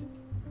stuff.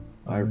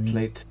 Our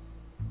plate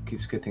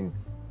keeps getting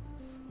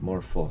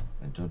more full.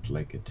 I don't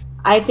like it.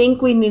 I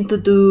think we need to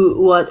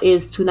do what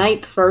is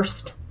tonight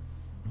first,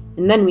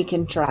 and then we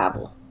can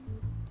travel.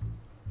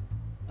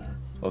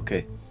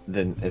 Okay,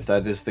 then if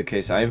that is the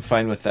case, I am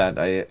fine with that.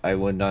 I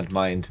would not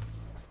mind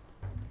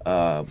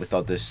with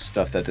all this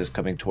stuff that is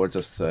coming towards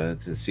us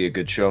to see a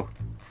good show.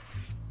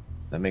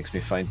 That makes me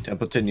fine.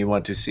 Templeton, you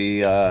want to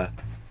see a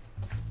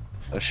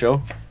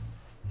show?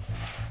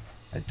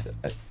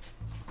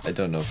 I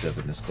don't know if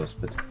Devin is close,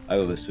 but I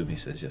will assume he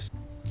says yes.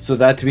 So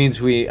that means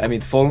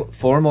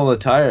formal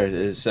attire,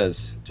 it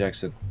says,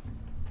 Jackson.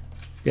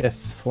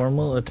 Yes,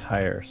 formal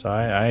attire. So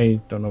I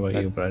don't know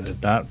about you, but I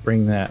did not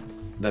bring that.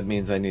 That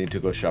means I need to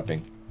go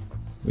shopping.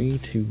 Me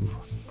too.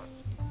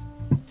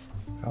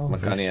 Oh,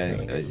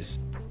 Makani,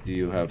 do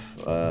you have...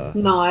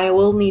 No, I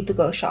will need to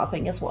go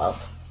shopping as well.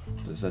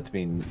 Does that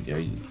mean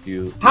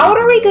you... How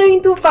are we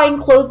going to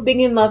find clothes big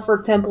enough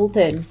for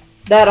Templeton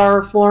that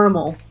are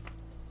formal?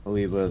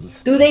 We will...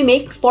 Do they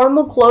make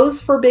formal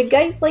clothes for big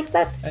guys like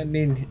that? I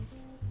mean,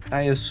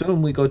 I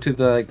assume we go to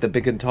the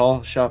big and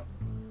tall shop.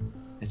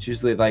 It's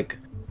usually like...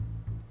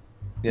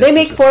 Yes, They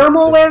make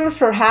formal wear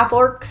for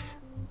half-orcs?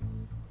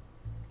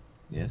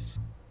 Yes.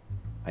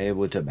 I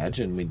would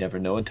imagine. We never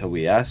know until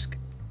we ask.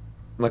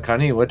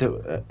 Makani,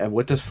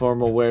 what does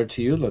formal wear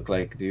to you look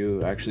like? Do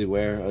you actually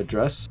wear a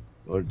dress?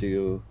 Or do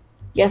you...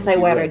 Yes, I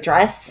wear a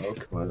dress.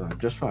 Okay, well, I'm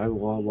just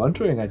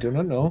wondering. I do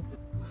not know.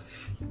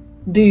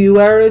 Do you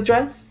wear a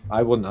dress?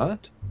 I will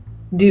not.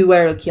 Do you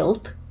wear a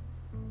kilt?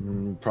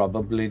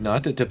 Probably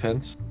not. It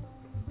depends.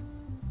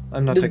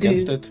 I'm not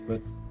against it, but...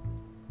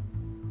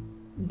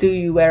 Do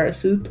you wear a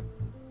suit?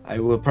 I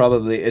will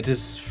probably... It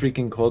is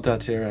freaking cold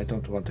out here. I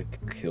don't want a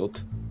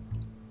kilt.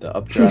 The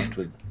updraft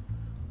would...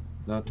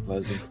 Not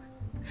pleasant.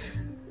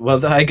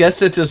 Well, I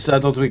guess it is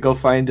settled. We go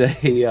find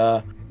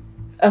a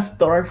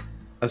store.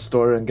 A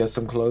store and get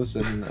some clothes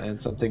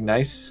and something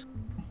nice.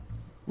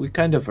 We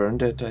kind of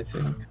earned it, I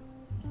think.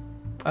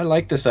 I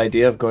like this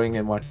idea of going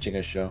and watching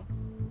a show.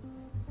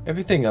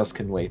 Everything else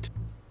can wait.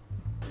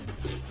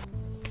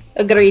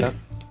 Agreed.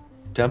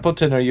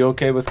 Templeton, are you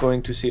okay with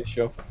going to see a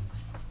show?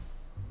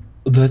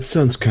 That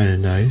sounds kind of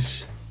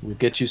nice. We'll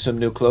get you some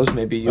new clothes.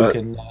 Maybe you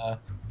can...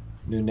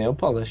 new nail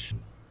polish.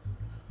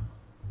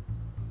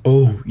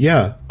 Oh,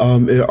 yeah.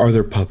 Are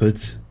there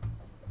puppets?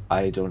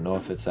 I don't know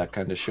if it's that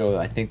kind of show.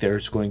 I think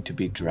there's going to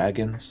be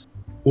dragons.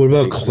 What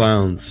about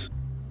clowns?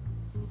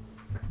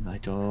 I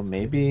don't know.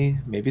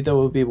 Maybe there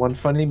will be one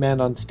funny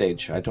man on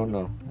stage. I don't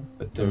know.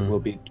 But there will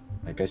be,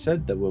 like I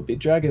said, there will be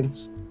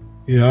dragons.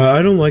 Yeah,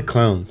 I don't like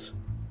clowns.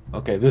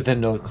 Okay, but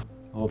then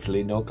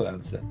hopefully no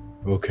clowns then.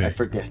 Okay. I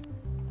forget.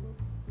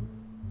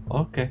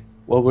 Okay.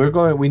 Well,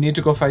 we need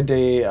to go find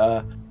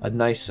a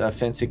nice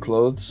fancy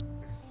clothes.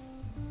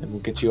 And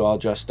we'll get you all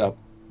dressed up.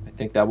 I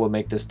think that will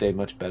make this day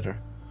much better.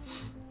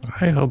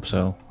 I hope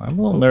so. I'm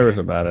a little nervous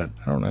about it.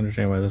 I don't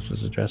understand why this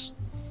was addressed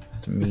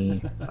to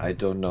me. I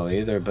don't know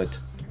either, but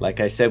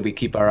like I said, we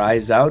keep our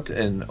eyes out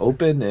and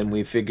open and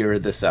we figure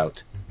this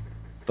out.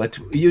 But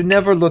you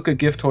never look a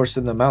gift horse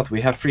in the mouth.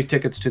 We have free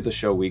tickets to the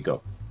show. We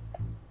go.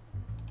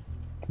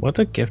 What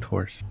a gift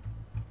horse.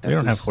 We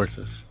don't have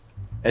horses.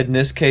 In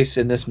this case,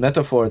 in this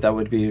metaphor, that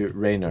would be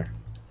Rainer.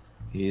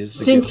 He is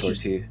the gift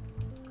horse.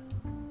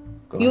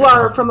 You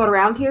are from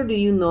around here? Do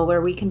you know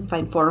where we can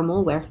find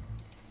formal wear?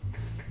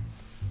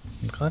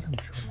 I'm glad I'm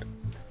short.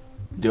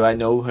 Do I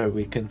know where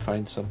we can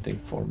find something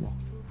formal?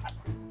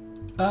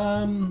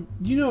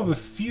 You know of a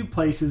few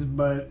places,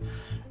 but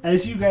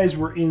as you guys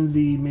were in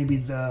the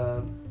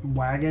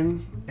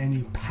wagon and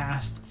you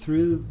passed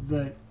through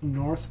the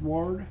North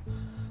Ward,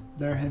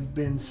 there have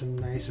been some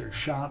nicer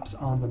shops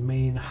on the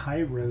main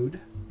high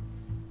road.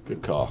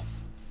 Good call.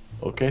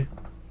 Okay.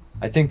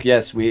 I think,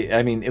 yes,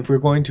 if we're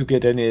going to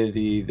get any of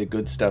the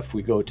good stuff,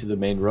 we go to the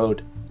main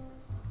road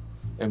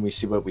and we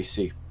see what we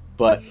see.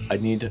 But I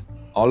need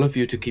all of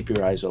you to keep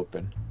your eyes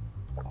open.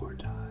 Or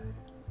die.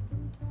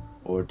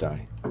 Or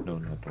die. No,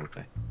 not or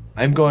die.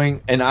 I'm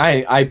going, and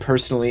I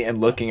personally am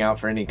looking out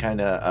for any kind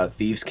of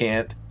thieves'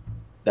 cant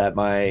that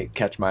might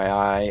catch my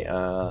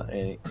eye,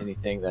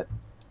 anything that,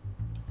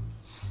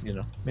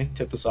 may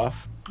tip us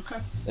off. Okay.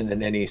 And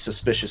then any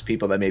suspicious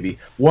people that may be,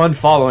 one,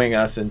 following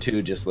us, and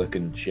two, just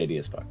looking shady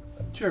as fuck.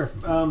 Sure.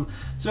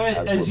 So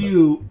as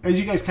you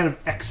guys kind of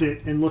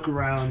exit and look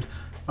around,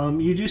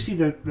 you do see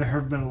that there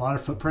have been a lot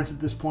of footprints at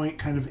this point,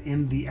 kind of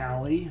in the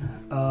alley,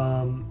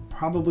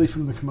 probably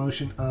from the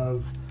commotion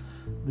of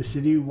the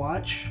city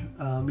watch.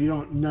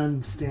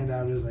 None stand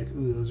out as like,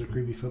 ooh, those are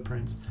creepy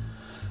footprints.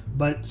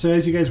 But so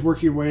as you guys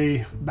work your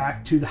way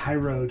back to the high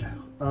road,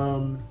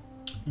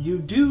 you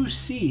do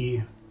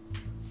see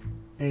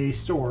a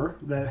store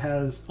that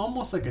has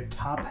almost like a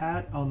top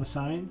hat on the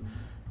sign,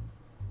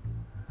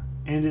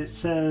 and it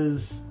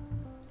says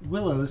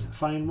Willow's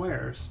Fine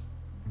Wares.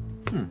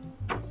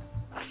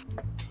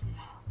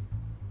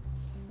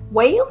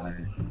 Well,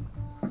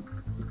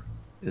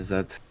 Is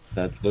that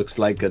looks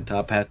like a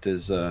top hat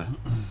is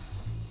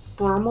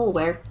normal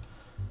wear.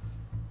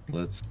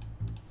 let's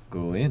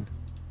go in.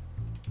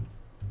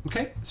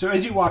 Okay, so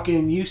as you walk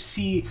in, you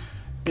see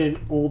an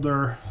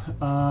older,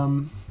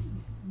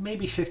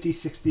 maybe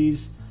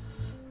 50s,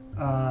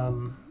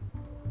 60s,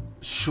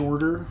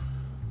 shorter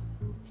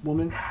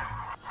woman.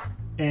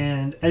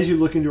 And as you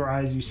look into her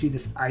eyes, you see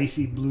this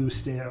icy blue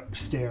stare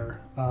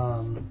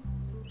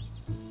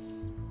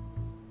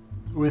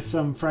with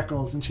some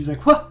freckles. And she's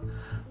like, well,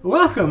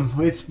 welcome.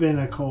 It's been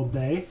a cold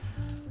day.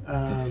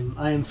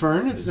 I am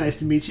Fern. It's nice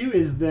to meet you.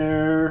 Is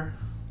there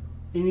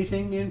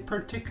anything in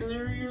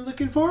particular you're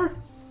looking for?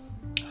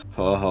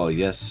 Oh,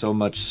 yes, so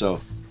much so.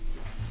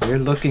 We're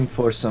looking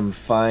for some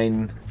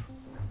fine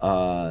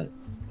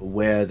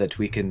wear that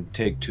we can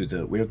take to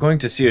the... We're going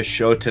to see a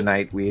show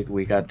tonight.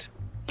 We got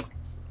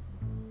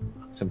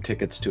some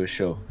tickets to a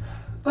show.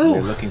 Oh.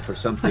 We're looking for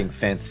something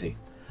fancy.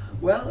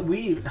 Well,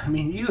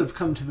 you have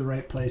come to the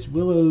right place.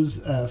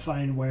 Willow's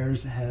Fine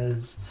Wares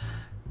has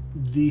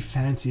the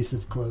fanciest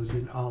of clothes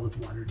in all of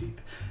Waterdeep.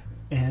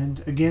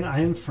 And again, I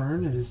am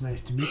Fern. It is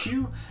nice to meet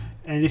you.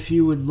 And if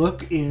you would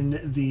look in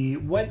the...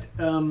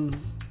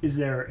 is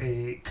there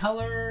a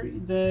color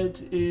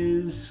that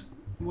is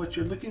what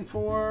you're looking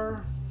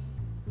for?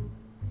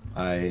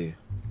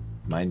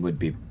 Mine would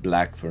be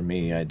black for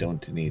me. I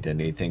don't need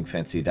anything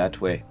fancy that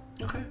way.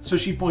 Okay. So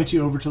she points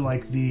you over to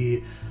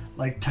the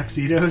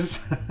tuxedos.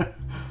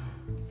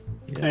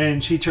 Yes.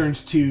 And she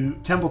turns to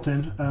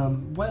Templeton.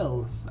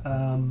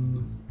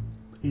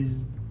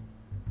 Is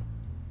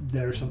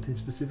there something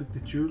specific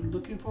that you're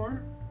looking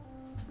for?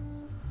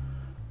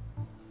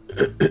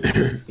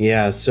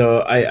 Yeah,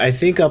 so I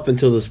think up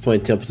until this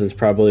point, Templeton's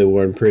probably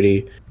worn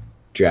pretty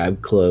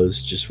drab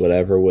clothes, just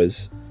whatever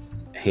was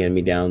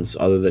hand-me-downs,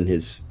 other than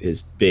his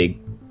big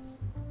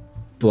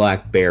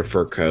black bear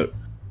fur coat.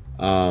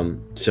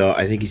 So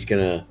I think he's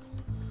gonna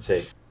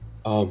say,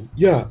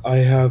 Yeah, I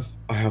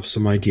have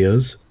some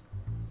ideas.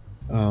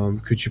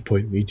 Could you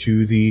point me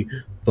to the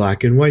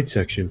black and white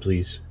section,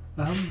 please?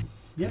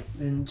 Yep.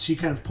 And she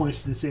kind of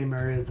points to the same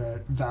area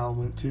that Val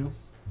went to.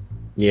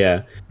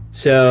 yeah.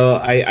 So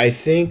I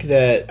think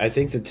that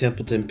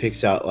Templeton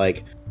picks out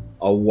like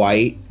a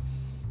white,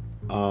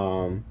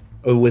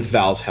 with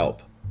Val's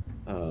help.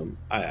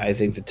 I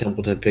think that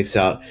Templeton picks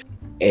out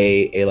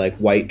a like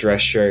white dress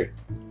shirt,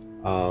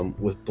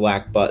 with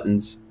black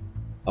buttons,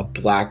 a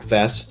black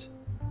vest,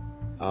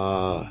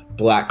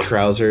 black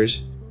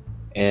trousers,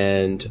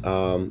 and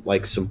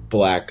like some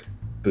black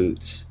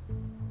boots.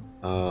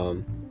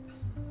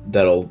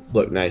 That'll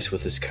look nice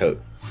with his coat.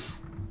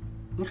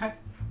 Okay.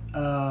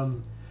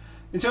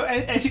 And so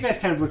as you guys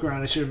kind of look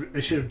around, I should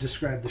have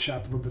described the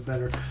shop a little bit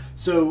better.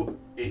 So,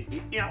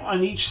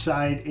 on each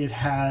side it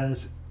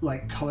has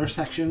like color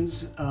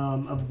sections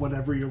of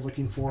whatever you're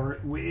looking for.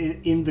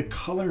 In the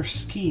color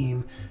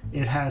scheme,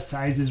 it has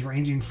sizes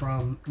ranging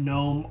from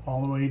gnome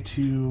all the way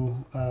to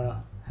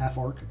half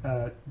orc,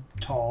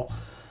 tall.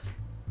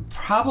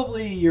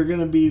 Probably you're going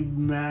to be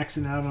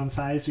maxing out on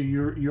size, so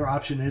your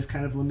option is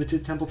kind of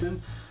limited,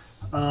 Templeton.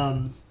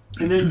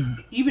 And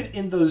then even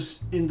in those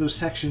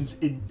sections,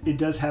 it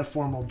does have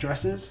formal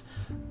dresses.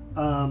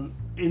 And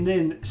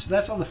then, so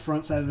that's on the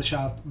front side of the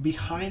shop.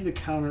 Behind the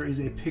counter is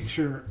a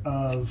picture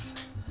of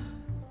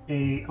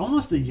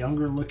almost a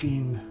younger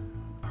looking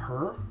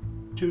her,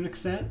 to an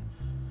extent.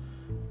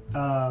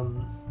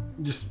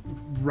 Just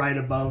right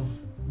above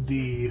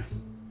the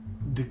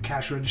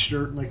cash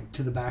register, like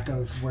to the back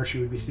of where she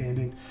would be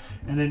standing.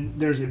 And then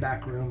there's a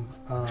back room.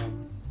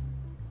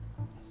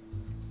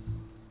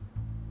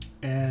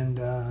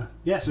 So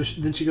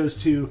then she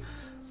goes to,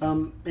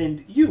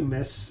 and you,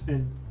 miss,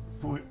 and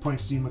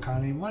points to you,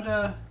 Makani. What,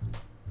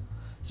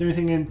 is there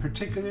anything in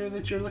particular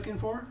that you're looking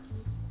for?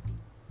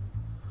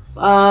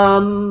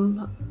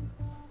 Makani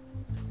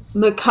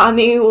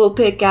will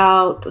pick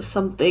out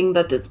something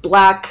that is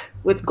black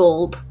with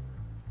gold.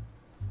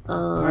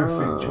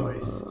 Perfect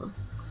choice.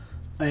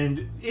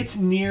 And it's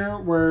near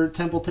where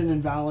Templeton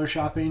and Val are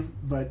shopping,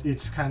 but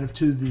it's kind of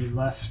to the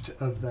left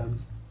of them.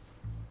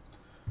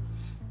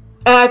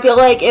 And I feel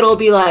like it'll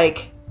be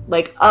like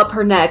up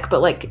her neck,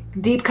 but like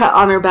deep cut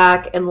on her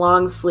back and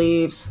long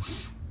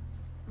sleeves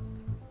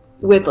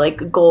with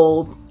like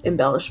gold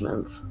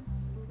embellishments.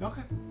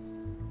 Okay.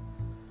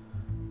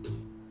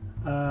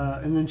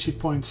 And then she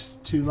points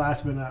to,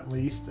 last but not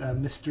least,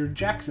 Mr.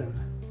 Jackson.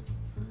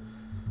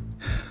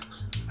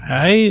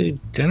 I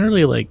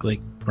generally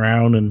like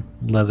brown and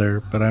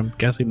leather, but I'm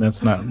guessing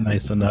that's not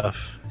nice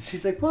enough.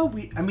 She's like, well,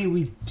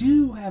 we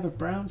do have a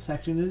brown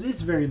section. It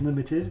is very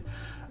limited.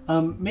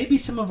 Maybe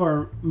some of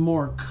our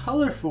more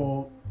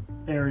colorful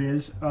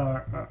areas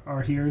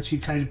are here, and she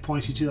kind of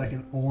points you to like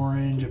an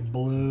orange, a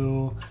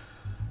blue.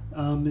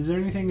 Is there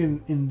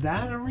anything in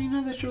that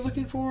arena that you're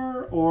looking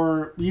for,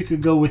 or you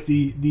could go with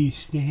the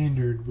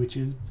standard, which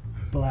is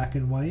black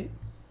and white?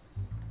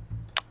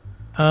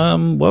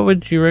 What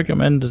would you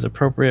recommend is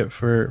appropriate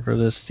for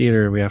this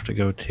theater we have to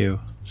go to?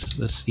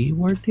 The C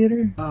Word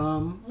Theater?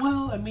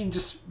 Well, I mean,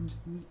 just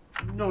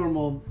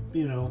normal,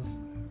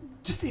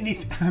 just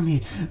anything. I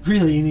mean,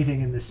 really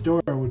anything in the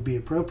store would be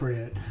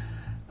appropriate.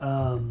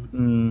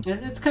 And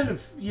it's kind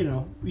of,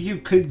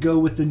 you could go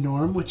with the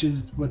norm, which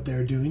is what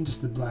they're doing,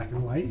 just the black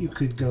and white. You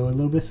could go a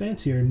little bit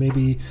fancier and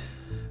maybe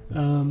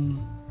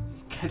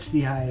catch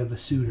the eye of a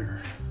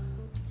suitor.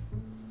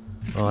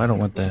 Oh, I don't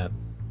want that.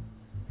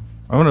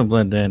 I want to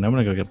blend in. I'm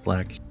going to go get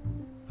black.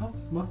 Oh,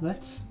 well,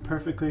 that's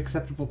perfectly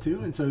acceptable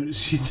too. And so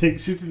she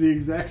takes you to the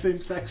exact same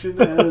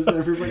section as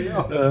everybody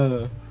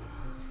else.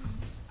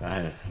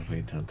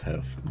 We don't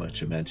have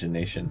much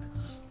imagination.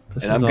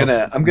 And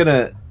I'm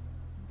gonna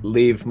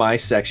leave my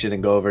section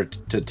and go over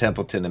to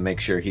Templeton and make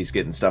sure he's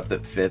getting stuff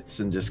that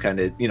fits, and just kind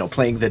of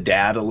playing the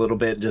dad a little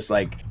bit, just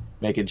like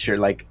making sure,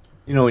 like,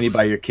 when you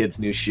buy your kids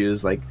new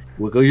shoes, like,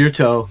 wiggle your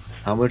toe,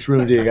 how much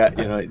room do you got,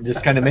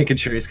 just kind of making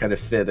sure he's kind of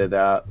fit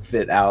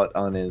out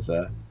on his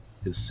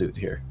suit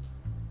here.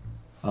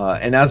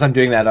 And as I'm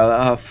doing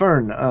that,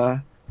 Fern,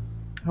 how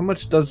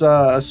much does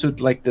a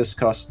suit like this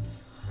cost?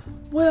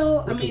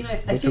 Well, I mean,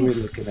 I think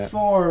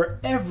for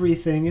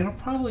everything, it'll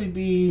probably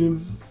be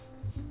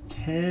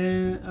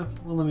 10.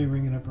 Well, let me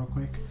ring it up real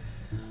quick.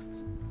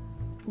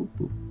 Boop,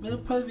 boop. It'll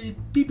probably be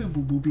beep boop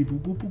boop boop beep boop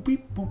boop boop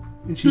beep boop,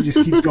 and she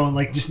just keeps going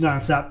like just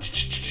nonstop.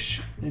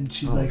 And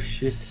she's like,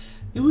 shit.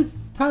 It would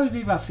probably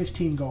be about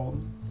 15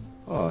 gold.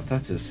 Oh,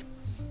 that is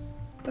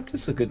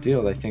a good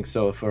deal, I think,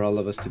 so, for all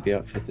of us to be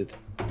outfitted.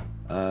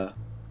 So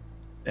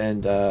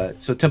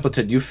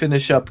Templeton, you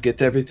finish up,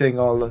 get everything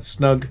all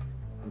snug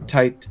and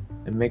tight,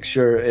 and make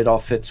sure it all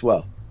fits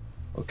well.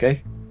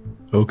 Okay?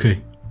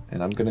 Okay.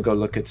 And I'm gonna go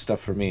look at stuff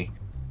for me.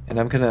 And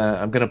I'm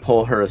gonna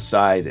pull her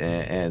aside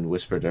and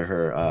whisper to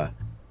her,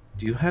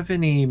 do you have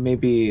any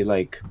maybe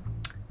like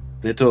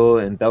little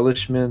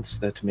embellishments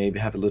that maybe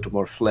have a little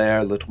more flair,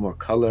 a little more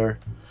color?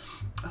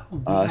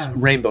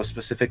 Rainbow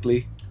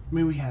specifically. I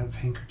mean, we have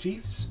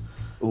handkerchiefs.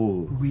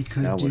 Ooh, we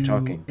could now we're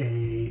talking.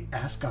 A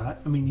ascot.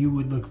 I mean, you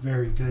would look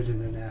very good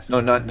in an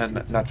ascot. No,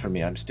 not for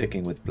me. I'm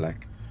sticking with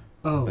black.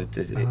 Oh, but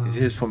it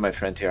is for my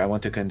friend here. I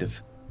want to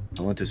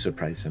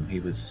surprise him.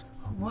 He's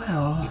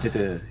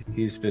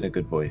been a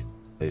good boy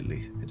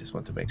lately. I just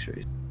want to make sure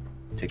he's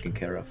taken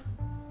care of.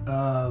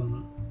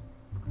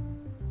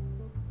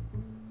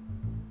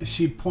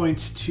 She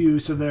points to,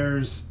 so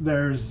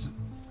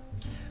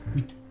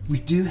we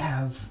do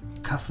have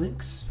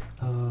cufflinks.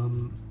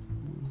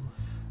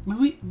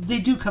 They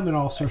do come in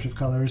all sorts of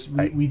colors.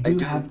 We do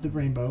have the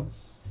rainbow.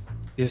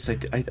 Yes, I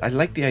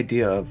like the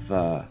idea of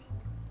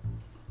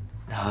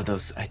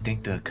those. I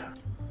think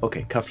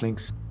okay,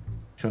 cufflinks.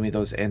 Show me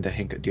those, and a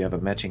handkerchief. Do you have a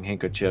matching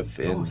handkerchief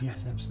in? Oh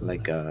yes, absolutely.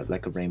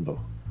 Like a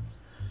rainbow.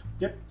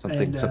 Yep.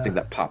 Something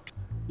that pops.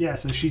 Yeah,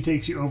 so she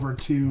takes you over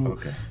to,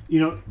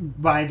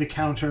 by the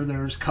counter.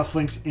 There's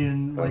cufflinks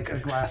in like a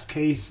glass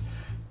case,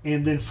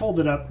 and then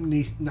folded up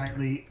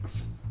nicely,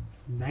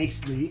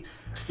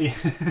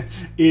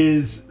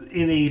 is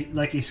in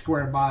a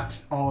square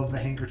box. All of the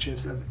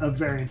handkerchiefs of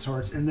varying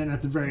sorts, and then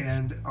at the very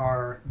end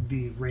are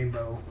the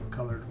rainbow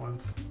colored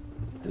ones.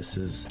 This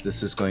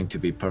is going to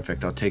be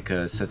perfect. I'll take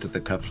a set of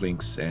the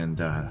cufflinks and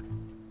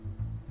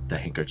the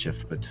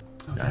handkerchief, but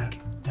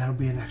that'll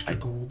be an extra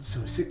gold.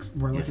 So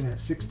we're looking at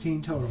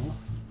 16 total.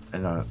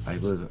 And I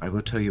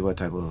will tell you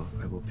what I will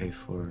pay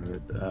for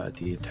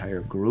the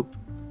entire group,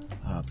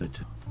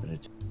 but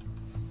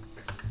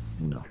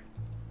no,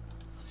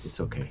 it's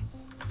okay.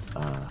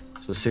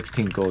 So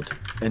 16 gold,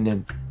 and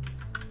then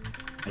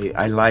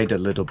I lied a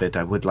little bit.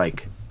 I would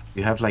like,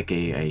 you have like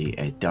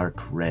a dark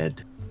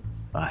red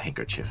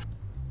handkerchief.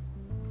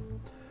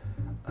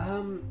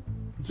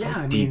 Yeah,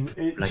 I deep,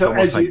 mean, like so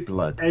almost like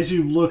blood. As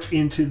you look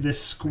into this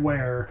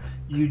square,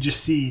 you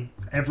just see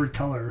every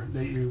color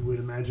that you would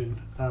imagine.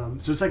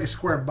 So it's like a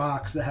square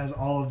box that has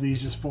all of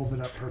these just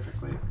folded up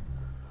perfectly.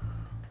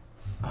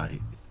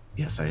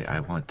 Yes,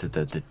 I want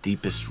the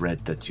deepest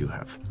red that you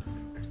have.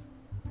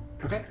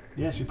 Okay.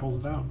 Yeah, she pulls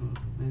it out and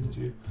hands it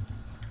to you.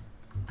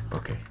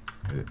 Okay.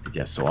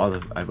 Yes, so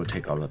I will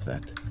take all of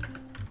that,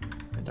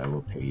 and I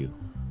will pay you.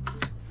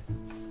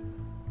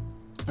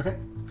 Okay.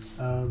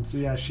 So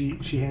yeah, she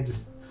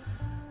hands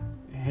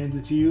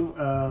it to you.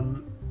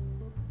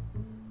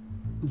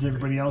 Is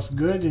everybody else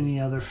good? Any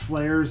other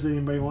flares that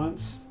anybody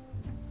wants?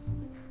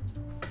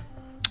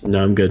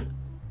 No, I'm good.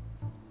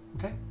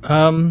 Okay.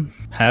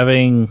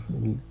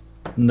 Having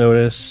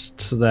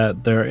noticed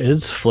that there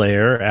is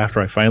flair after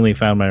I finally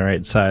found my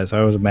right size.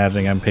 I was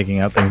imagining I'm picking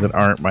out things that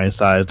aren't my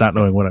size, not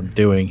knowing what I'm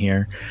doing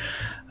here.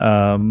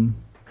 I'd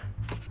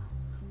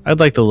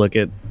like to look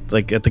at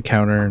the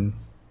counter and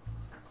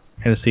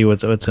kind of see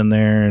what's in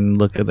there and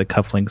look at the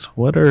cufflinks.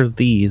 What are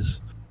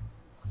these?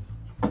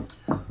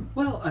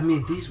 Well, I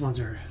mean, these ones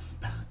are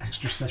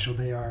extra special.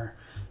 They are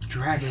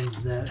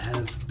dragons that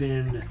have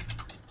been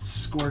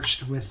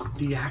scorched with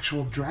the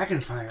actual dragon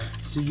fire.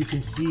 So you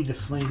can see the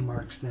flame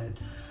marks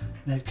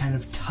that kind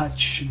of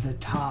touch the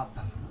top.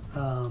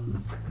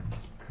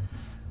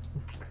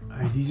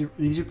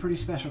 These are pretty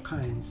special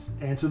kinds.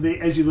 And so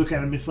as you look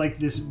at them, it's like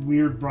this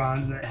weird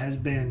bronze that has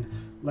been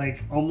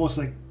like almost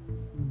like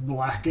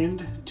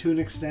blackened to an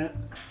extent.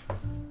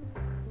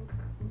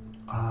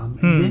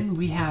 And then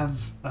we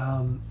have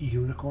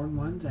unicorn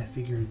ones. I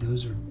figured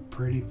those are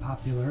pretty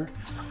popular.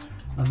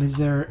 Is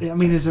there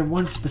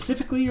one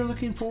specifically you're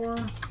looking for?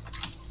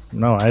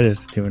 No, I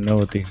just don't even know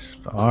what these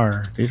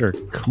are. These are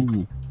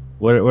cool.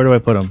 Where do I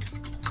put them?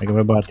 Like if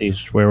I bought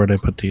these, where would I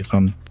put these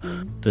on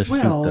the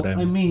suit that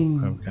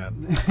I've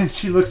got?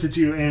 She looks at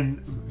you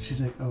and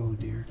she's like, "Oh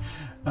dear."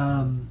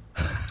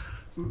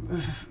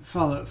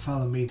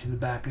 Follow me to the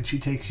back, and she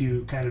takes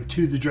you kind of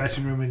to the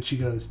dressing room, and she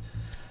goes,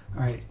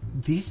 "All right,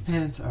 these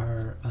pants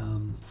are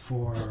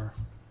for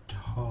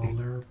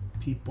taller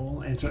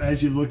people." And so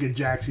as you look at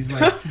Jax, he's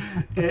like,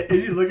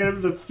 as you look at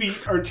him, the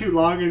feet are too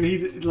long, and you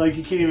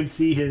can't even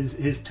see his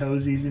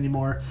toesies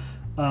anymore.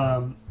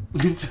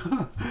 And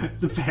so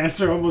the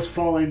pants are almost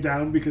falling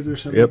down because they're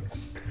so. Yep.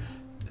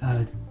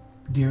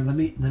 Dear, let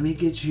me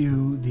get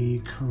you the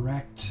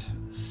correct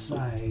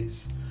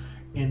size,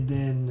 and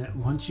then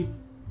once you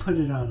put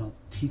it on, I'll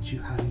teach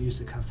you how to use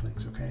the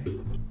cufflinks. Okay?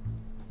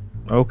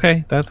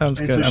 Okay, that sounds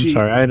And good. so I'm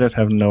sorry, I just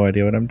have no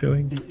idea what I'm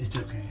doing. It's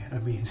okay. I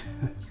mean,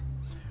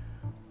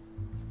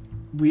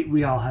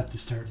 we all have to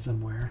start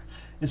somewhere.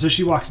 And so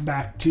she walks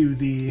back to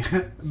the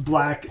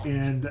black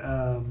and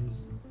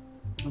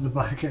the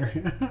black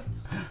area,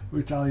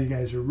 which all you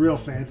guys are real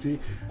fancy,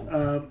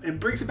 and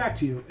brings it back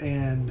to you.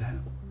 And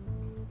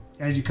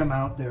as you come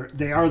out,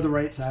 they are the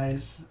right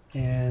size.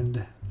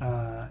 And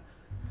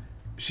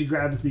she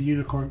grabs the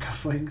unicorn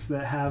cufflinks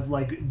that have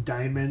like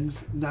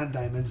diamonds, not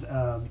diamonds.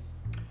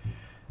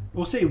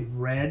 We'll say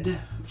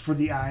red for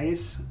the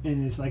eyes,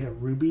 and it's like a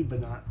ruby,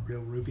 but not real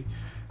ruby.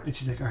 And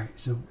she's like, "All right,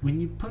 so when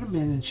you put them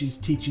in," and she's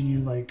teaching you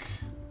like,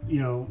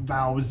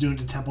 Val was doing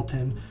to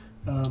Templeton.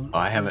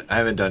 I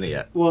haven't done it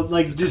yet. Well,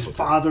 like just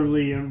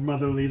fatherly and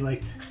motherly,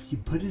 like you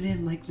put it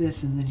in like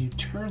this, and then you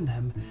turn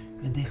them,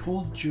 and they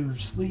hold your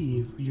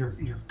sleeve, your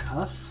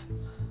cuff,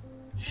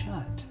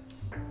 shut.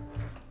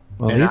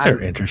 Well, And these are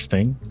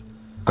interesting.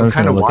 I'm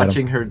kind of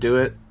watching her do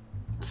it,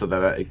 so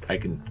that I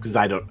can, because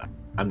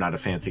I'm not a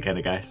fancy kind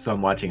of guy, so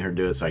I'm watching her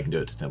do it so I can do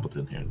it to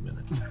Templeton here in a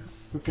minute.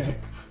 Okay,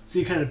 so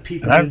you kind of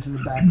peep into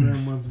the back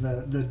room of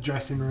the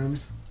dressing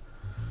rooms.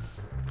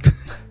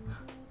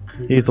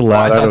 He's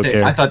allowed.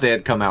 I thought they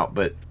had come out,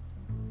 but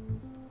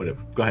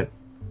whatever. Go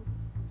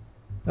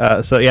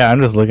ahead. So yeah,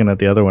 I'm just looking at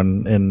the other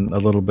one in a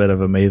little bit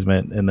of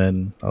amazement, and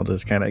then I'll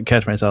just kind of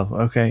catch myself.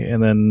 Okay,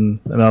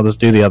 and I'll just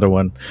do the other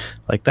one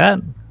like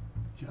that.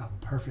 Yeah,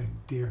 perfect,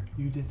 dear.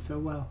 You did so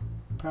well.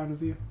 I'm proud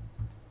of you.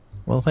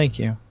 Well, thank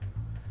you.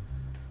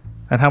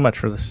 And how much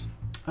for this?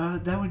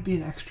 That would be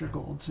an extra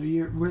gold. So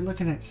we're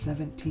looking at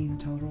 17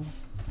 total.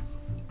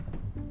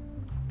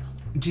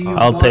 Do you?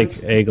 I'll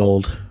take a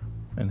gold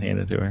and hand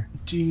it to her.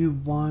 Do you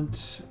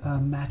want a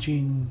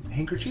matching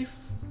handkerchief?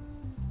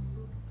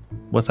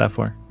 What's that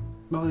for?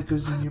 Well, it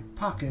goes in your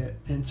pocket,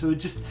 and so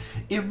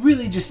it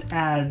really just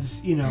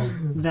adds,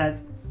 that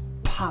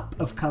pop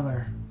of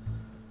color.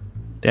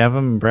 Do you have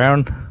them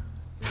brown?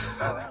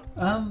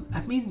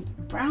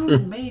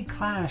 Brown may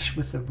clash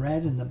with the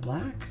red and the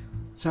black.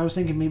 So I was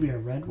thinking maybe a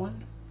red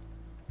one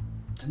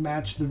to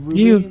match the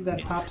ruby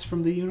that pops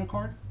from the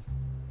unicorn.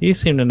 You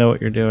seem to know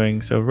what you're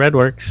doing, so red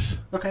works.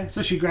 Okay,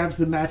 so she grabs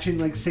the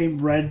matching, same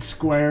red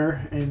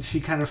square, and she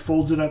kind of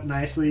folds it up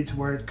nicely to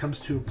where it comes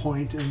to a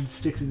point and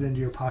sticks it into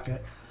your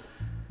pocket.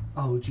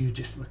 Oh, do you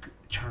just look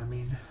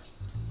charming?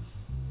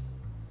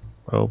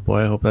 Oh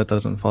boy, I hope that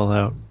doesn't fall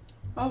out.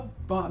 Oh,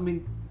 well,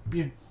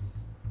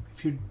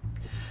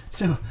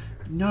 so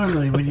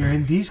normally when you're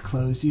in these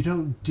clothes, you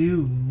don't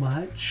do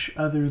much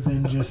other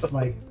than just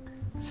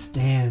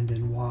stand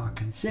and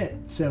walk and sit.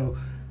 So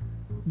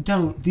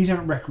these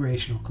aren't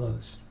recreational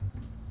clothes.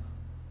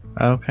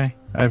 Okay,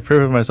 I've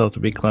proven myself to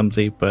be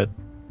clumsy, but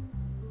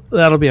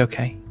that'll be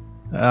okay.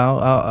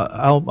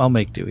 I'll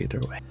make do either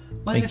way.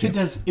 Well, if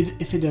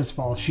it does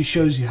fall, she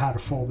shows you how to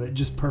fold it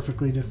just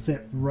perfectly to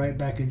fit right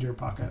back into your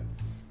pocket.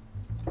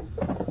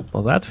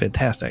 Well, that's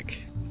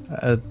fantastic.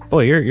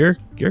 Boy,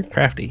 you're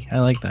crafty. I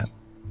like that.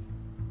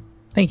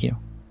 Thank you.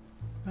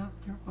 Well,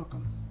 you're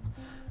welcome.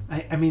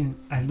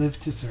 I live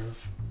to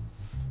serve.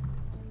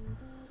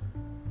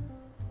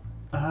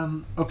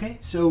 Okay,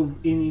 so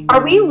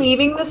are we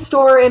leaving the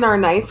store in our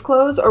nice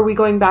clothes, or are we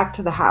going back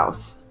to the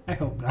house? I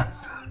hope not,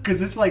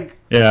 because it's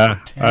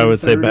I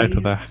would say back to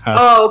the house.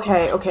 Oh,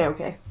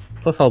 okay.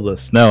 Plus all the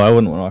snow, I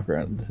wouldn't want to walk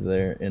around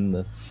there in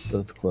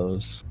those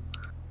clothes.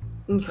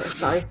 Okay,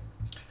 sorry.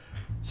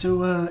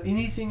 So,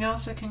 anything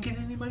else I can get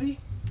anybody?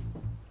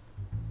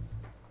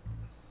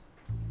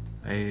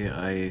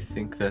 I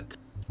think that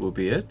will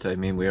be it.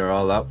 We are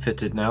all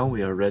outfitted now.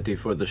 We are ready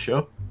for the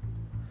show.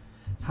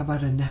 How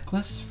about a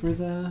necklace for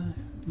the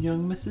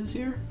young missus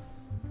here?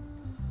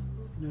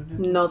 No necklace?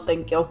 No,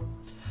 thank you.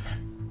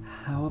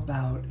 how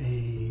about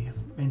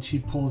and she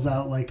pulls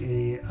out like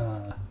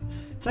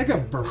it's like a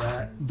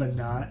beret, but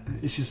not.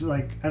 It's just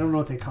like, I don't know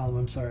what they call them.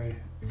 I'm sorry.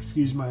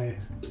 Excuse my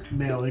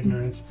male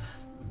ignorance.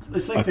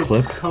 It's like A the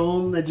clip?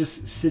 comb that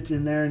just sits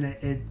in there, and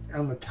it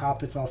on the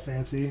top it's all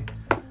fancy,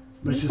 but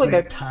it's It's just like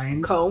like a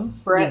tines. Comb,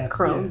 Brett Yeah,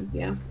 Crone.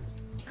 Yeah.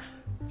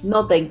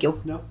 No, thank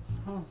you. No.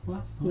 Oh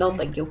well. No, okay.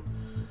 thank you.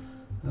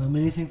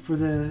 Anything for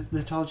the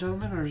tall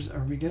gentleman, or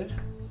are we good?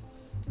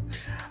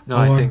 No, Oh,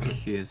 I I'm- think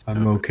he is.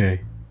 I'm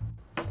okay.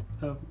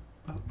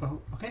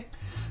 Okay.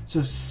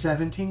 So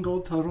 17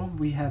 gold total.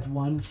 We have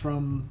one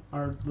from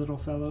our little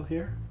fellow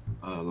here.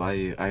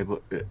 I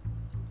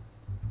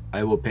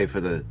will pay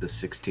for the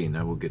 16.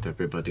 I will get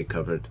everybody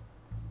covered.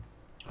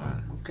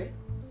 Okay.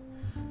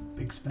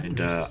 Big And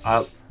spenders.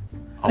 I'll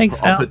Thanks,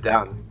 Val. put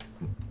down.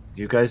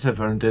 You guys have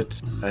earned it.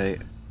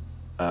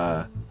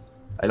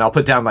 And I'll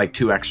put down like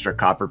 2 extra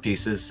copper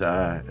pieces.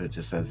 It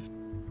just says,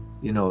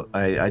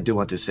 I do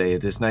want to say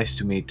it is nice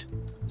to meet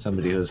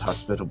somebody who is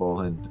hospitable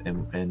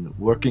and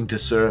working to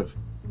serve.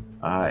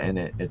 And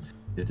it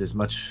is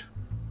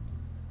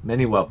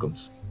many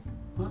welcomes.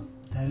 Well,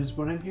 that is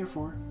what I'm here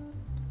for.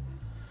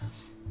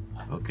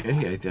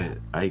 Okay,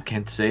 I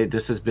can't say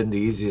this has been the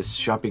easiest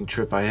shopping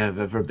trip I have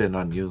ever been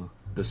on.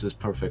 This is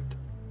perfect.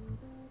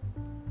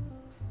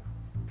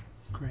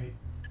 Great.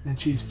 And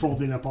she's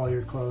folding up all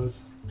your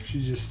clothes.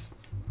 She's just.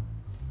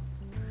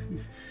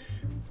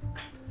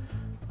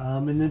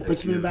 And then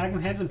puts them in a bag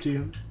and hands them to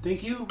you.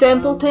 Thank you.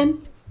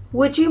 Templeton,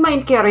 would you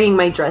mind carrying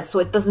my dress so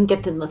it doesn't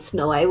get in the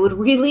snow? I would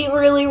really,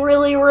 really,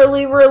 really,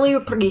 really, really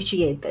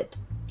appreciate it.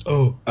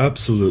 Oh,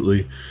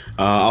 absolutely.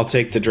 I'll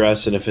take the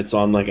dress, and if it's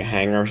on like a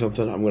hanger or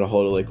something, I'm gonna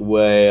hold it like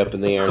way up in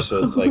the air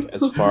so it's like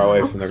as far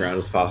away from the ground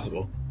as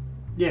possible.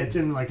 Yeah, it's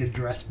in like a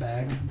dress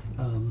bag.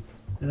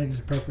 I think it's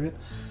appropriate.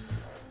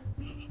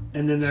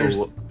 And then there's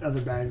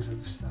other bags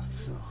of stuff.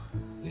 So.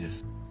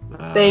 Yes.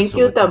 Thank so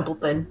you, what-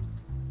 Templeton.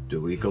 Do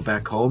we go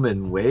back home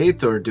and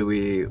wait, or do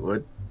we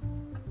what?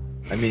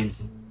 I mean,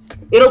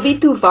 It'll be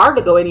too far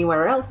to go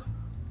anywhere else.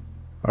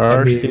 Are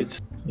our mean-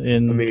 suits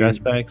in dress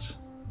bags?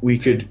 We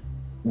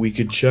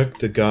could check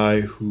the guy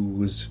who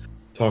was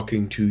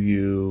talking to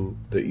you,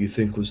 that you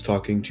think was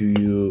talking to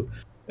you,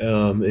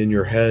 in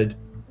your head.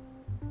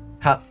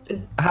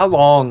 how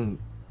long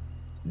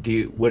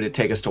would it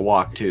take us to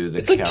walk to the?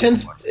 It's like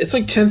capital? It's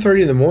like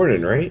 10:30 in the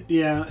morning, right?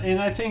 Yeah, and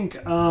I think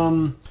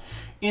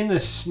in the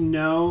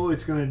snow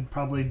it's going to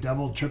probably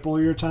double,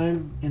 triple your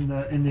time in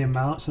the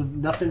amount. So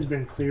nothing's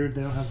been cleared.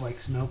 They don't have like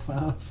snow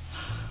plows.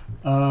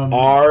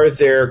 Are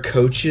there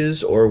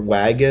coaches or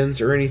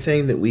wagons or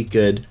anything that we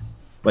could,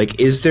 like,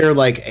 is there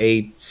like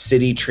a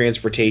city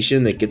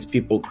transportation that gets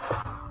people,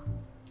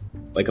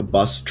 like a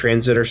bus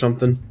transit or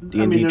something?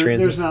 D&D I mean,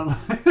 transit? there's not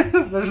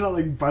there's not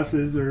like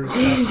buses or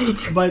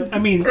stuff. But I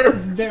mean,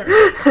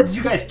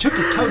 you guys took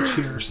a coach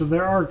here, so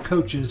there are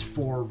coaches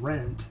for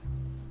rent.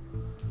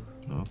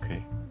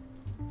 Okay.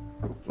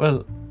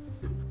 Well,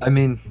 I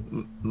mean,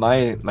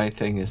 my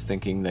thing is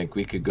thinking like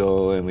we could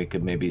go and we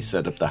could maybe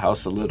set up the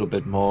house a little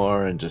bit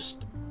more and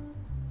just,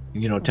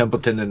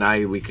 Templeton and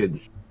I, we could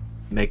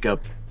make our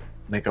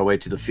way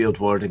to the field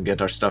ward and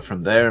get our stuff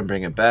from there and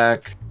bring it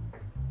back.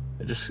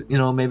 Just,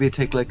 maybe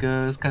take like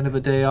a kind of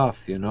a day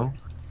off,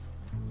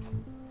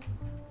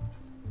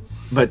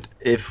 But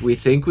if we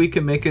think we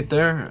can make it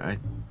there,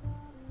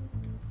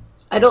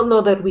 I don't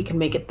know that we can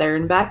make it there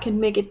and back and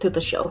make it to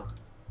the show.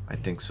 I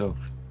think so.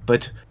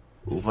 But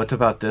what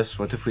about this?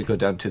 What if we go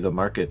down to the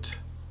market?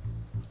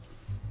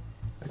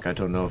 Like, I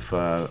don't know if,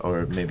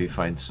 or maybe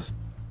find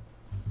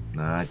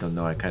Nah, I don't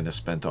know. I kind of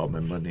spent all my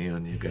money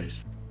on you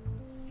guys.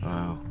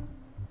 Wow.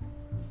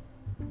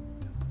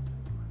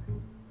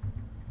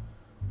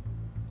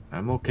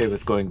 I'm okay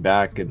with going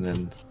back and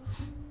then...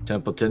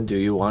 Templeton, do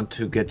you want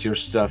to get your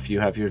stuff? You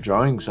have your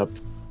drawings up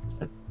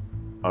at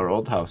our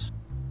old house.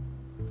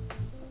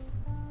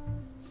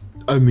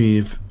 I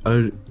mean,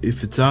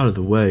 if it's out of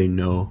the way,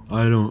 no,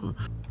 I don't.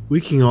 We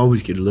can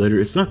always get it later.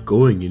 It's not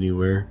going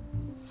anywhere.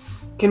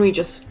 Can we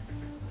just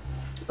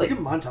You can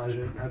montage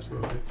it,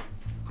 absolutely.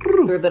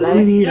 through the We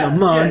day? need a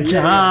montage.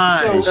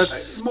 So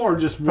That's more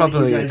just what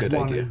probably you a guys good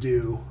want to idea.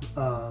 do.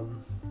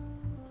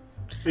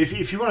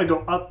 If you want to go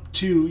up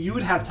to, you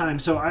would have time.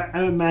 So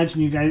I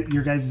imagine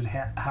your guys'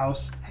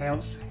 house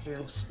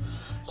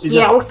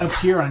is House. up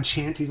here on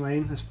Shanty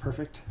Lane. That's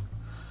perfect.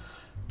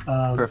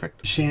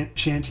 Perfect.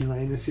 Shanty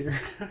Lane is here.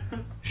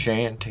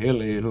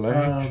 Chantilly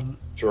Lane.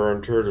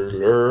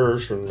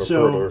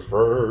 So-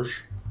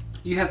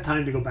 You have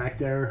time to go back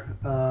there,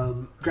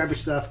 grab your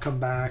stuff, come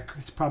back.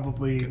 It's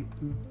probably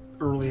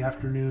early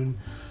afternoon.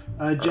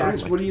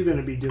 Jax, what are you going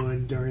to be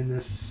doing during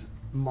this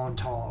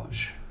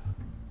montage?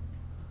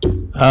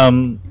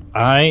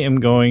 I am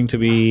going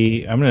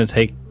to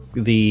take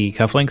the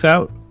cufflinks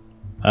out,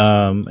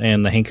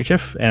 and the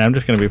handkerchief, and I'm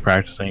just going to be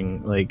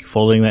practicing like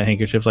folding that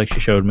handkerchief like she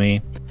showed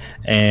me,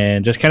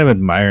 and just kind of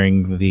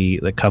admiring the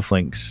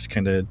cufflinks,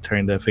 kind of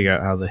trying to figure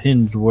out how the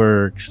hinge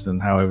works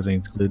and how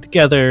everything's glued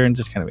together, and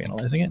just kind of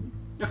analyzing it.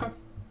 Okay.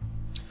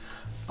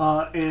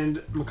 And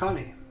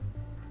Makani.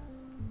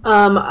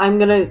 I'm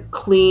gonna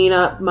clean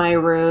up my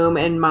room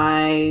and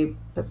my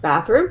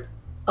bathroom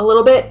a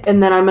little bit,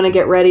 and then I'm gonna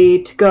get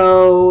ready to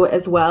go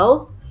as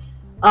well.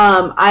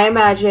 I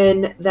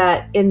imagine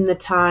that in the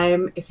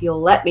time, if you'll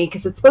let me,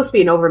 because it's supposed to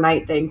be an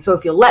overnight thing, so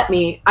if you'll let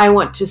me, I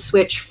want to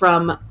switch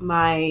from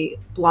my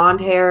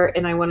blonde hair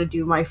and I want to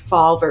do my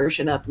fall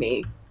version of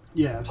me.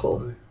 Yeah,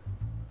 absolutely.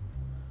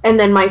 And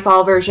then my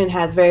fall version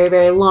has very,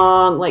 very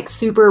long, like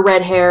super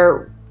red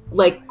hair,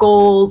 like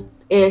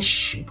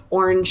gold-ish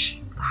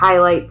orange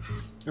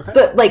highlights. Okay.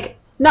 But like,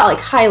 not like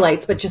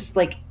highlights, but just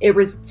like it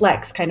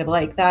reflects kind of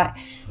like that.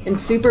 And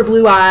super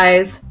blue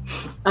eyes.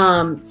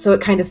 So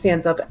it kind of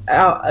stands up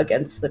out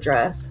against the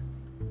dress.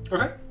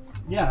 Okay.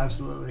 Yeah,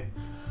 absolutely.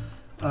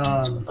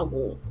 That's what I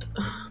want.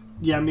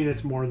 Yeah, I mean,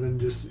 it's more than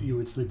just you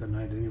would sleep at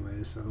night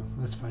anyway, so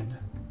that's fine.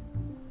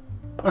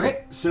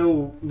 Okay,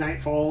 so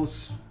night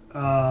falls.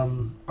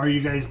 Are you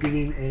guys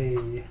getting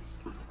a...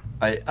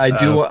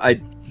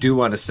 I do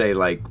want to say,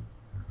 like,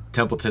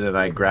 Templeton and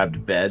I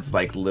grabbed beds,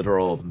 like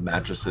literal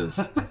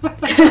mattresses.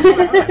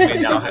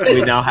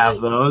 we now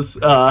have those.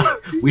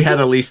 We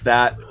had at least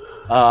that.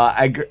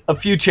 A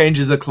few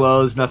changes of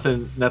clothes,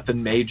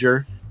 nothing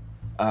major.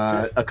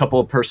 A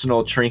couple of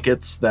personal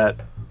trinkets that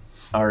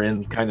are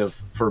in kind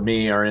of, for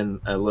me, are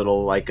in a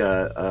little like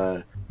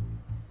I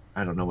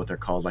don't know what they're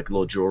called, like a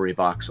little jewelry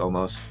box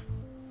almost.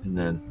 And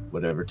then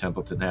whatever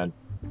Templeton had.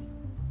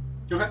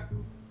 Okay.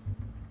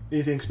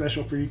 Anything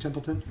special for you,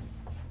 Templeton?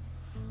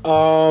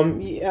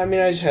 Yeah, I mean,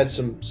 I just had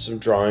some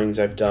drawings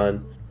I've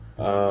done.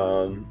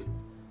 I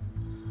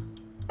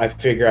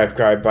figure I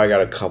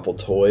got a couple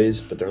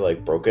toys, but they're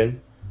like broken.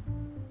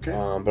 Okay.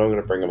 But I'm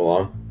gonna bring them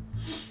along.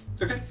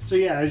 Okay. So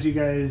yeah, as you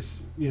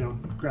guys,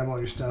 grab all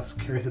your stuff,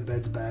 carry the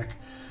beds back.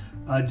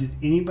 Did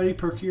anybody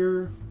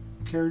procure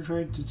carriage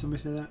ride? Did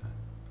somebody say that?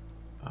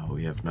 Oh,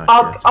 we have not.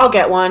 I'll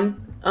get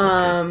one.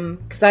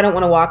 Because I don't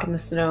want to walk in the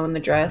snow in the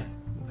dress.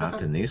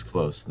 Not in these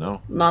clothes,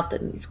 no. Not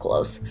in these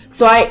clothes.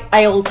 So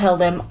I will tell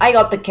them I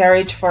got the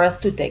carriage for us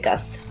to take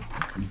us.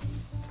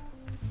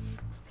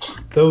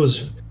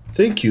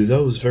 Thank you.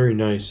 That was very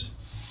nice.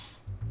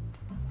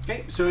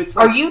 Okay, so it's.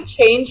 Are you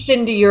changed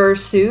into your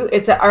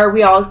suit? Are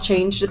we all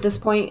changed at this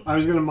point? I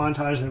was gonna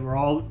montage that we're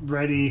all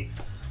ready.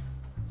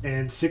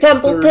 And 6:30.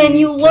 Templeton,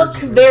 you look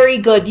very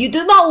good. You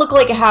do not look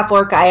like a half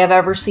orc I have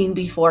ever seen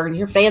before in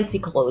your fancy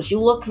clothes. You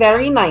look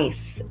very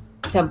nice,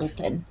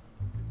 Templeton.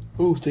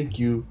 Oh, thank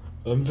you.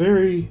 I'm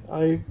very.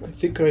 I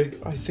think I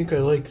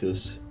like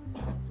this.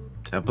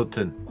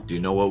 Templeton, do you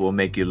know what will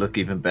make you look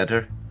even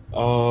better?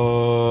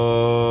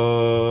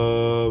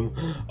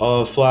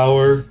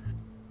 Flower.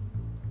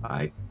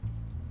 I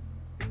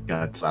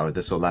got flour.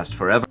 This will last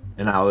forever.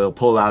 And I will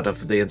pull out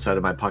of the inside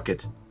of my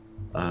pocket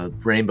a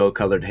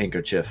rainbow-colored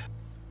handkerchief.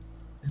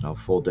 And I'll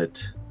fold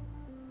it,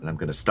 and I'm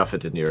gonna stuff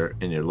it in your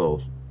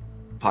little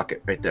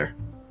pocket right there.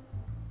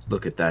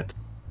 Look at that.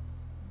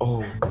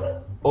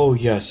 Oh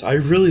yes, I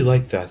really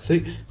like that.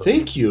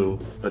 Thank you.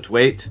 But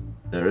wait,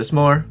 there is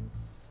more.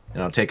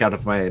 And I'll take out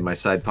of my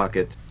side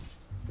pocket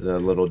the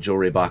little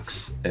jewelry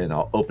box, and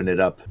I'll open it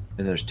up,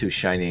 and there's two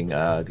shining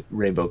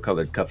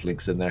rainbow-colored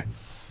cufflinks in there.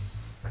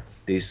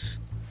 These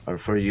are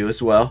for you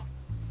as well.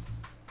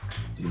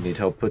 Do you need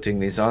help putting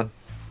these on?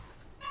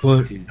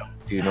 What?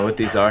 Do you know what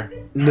these are?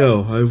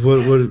 No,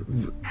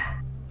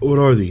 what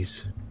are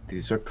these?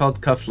 These are called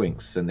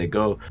cufflinks, and they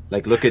go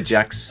like, look at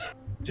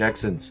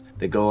Jackson's.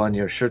 They go on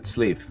your shirt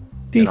sleeve.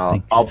 These And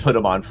things. I'll put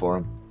them on for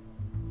him.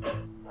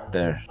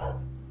 There.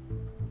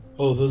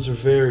 Oh, those are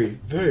very,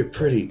 very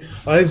pretty.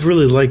 I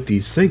really like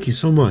these. Thank you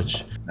so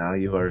much. Now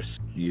you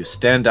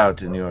stand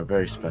out, and you are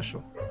very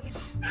special.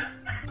 I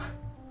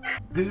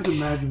just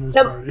imagine this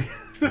Nope. party.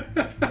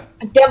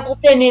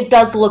 Templeton, it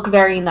does look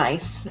very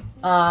nice.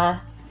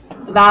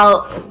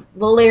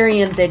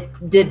 Valerian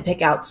did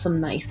pick out some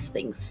nice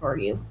things for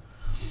you.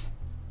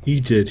 He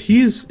did.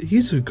 He's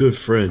a good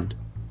friend.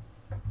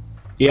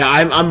 Yeah,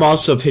 I'm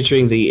also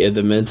picturing the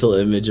mental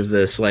image of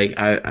this. Like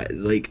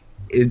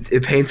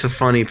it paints a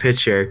funny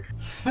picture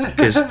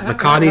because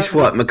Makani's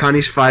what?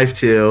 Makani's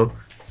 5'2".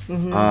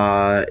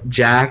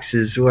 Jax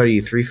is, what are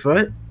you, 3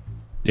 foot?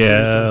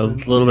 Yeah, a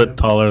little bit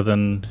taller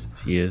than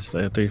he is.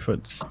 Like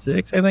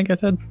 3'6", I think I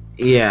said.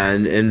 Yeah,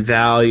 and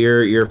Val,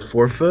 you're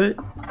 4 foot.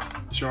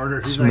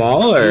 Shorter. He's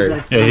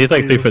Smaller. Yeah, he's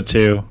like 5'2".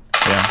 3'2".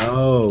 Yeah.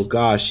 Oh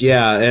gosh,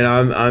 yeah, and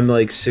I'm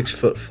like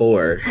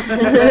 6'4".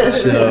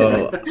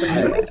 So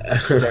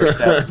Stair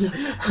steps.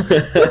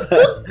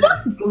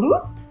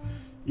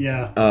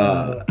 Yeah.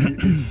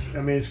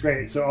 It's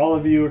great. So all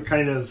of you are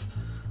kind of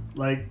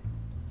like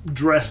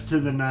dressed to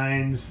the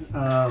nines,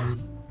 and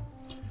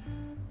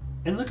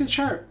looking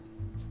sharp.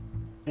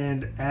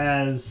 And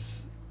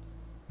as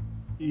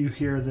you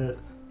hear the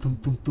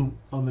thump thump thump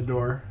on the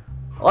door,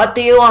 What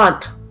do you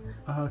want?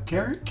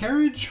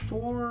 carriage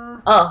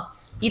for. Oh,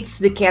 it's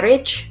the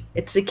carriage.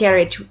 It's the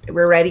carriage.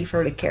 We're ready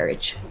for the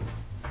carriage.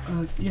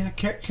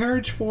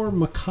 Carriage for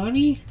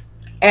Makani.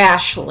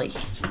 Ashley.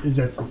 Is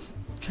that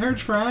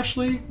carriage for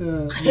Ashley?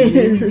 The name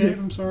you gave?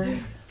 I'm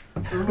sorry.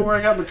 I don't know where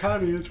I got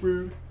Makani. It's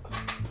weird.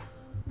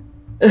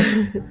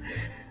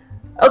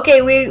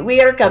 Okay,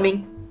 we are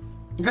coming.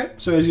 Okay,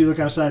 so as you look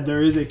outside,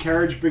 there is a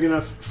carriage big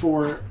enough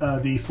for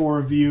the 4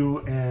 of you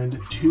and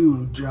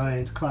 2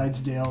 giant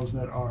Clydesdales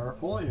that are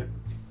pulling it.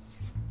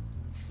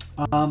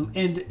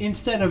 And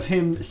instead of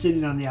him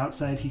sitting on the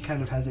outside, he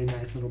kind of has a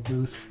nice little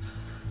booth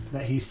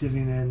that he's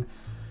sitting in.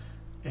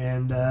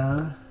 And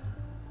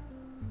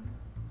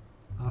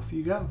off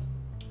you go.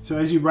 So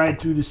as you ride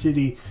through the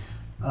city,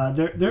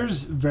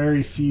 there's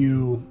very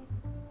few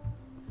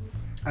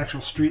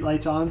actual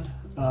streetlights on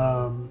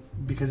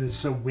because it's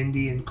so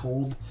windy and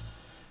cold.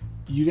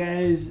 You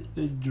guys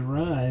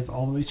drive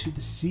all the way to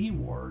the Sea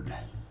Ward.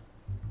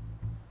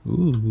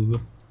 Ooh.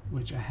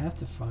 Which I have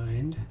to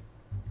find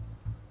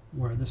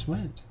where this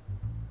went.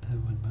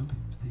 One moment,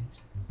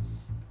 please.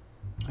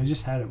 I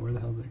just had it. Where the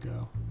hell did it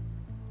go?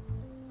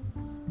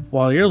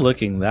 While you're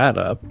looking that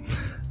up,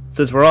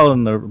 since we're all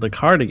in the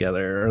car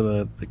together or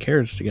the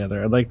carriage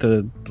together, I'd like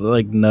to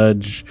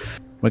nudge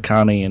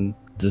Makani and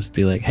just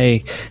be like,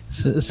 "Hey,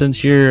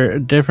 since you're a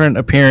different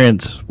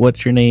appearance,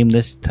 what's your name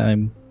this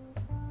time?"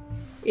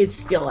 It's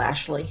still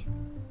Ashley.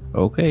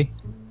 Okay,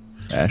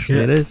 Ashley,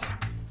 Yeah. it is.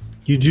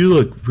 You do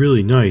look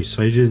really nice.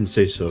 I didn't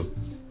say so.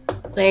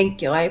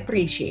 Thank you. I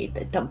appreciate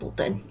it,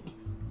 Templeton.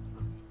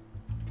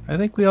 I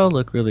think we all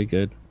look really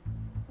good.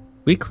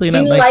 We clean Do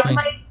up you like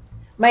nicely.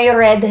 my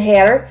red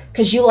hair?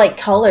 Because you like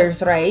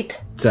colors, right?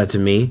 Is that to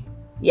me?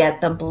 Yeah,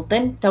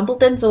 Templeton.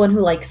 Templeton's the one who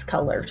likes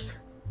colors.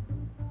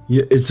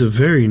 Yeah, it's a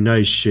very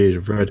nice shade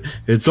of red.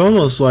 It's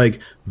almost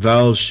like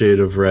Val's shade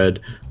of red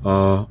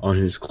on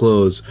his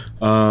clothes.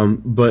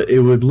 But it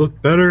would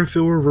look better if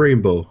it were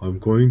rainbow, I'm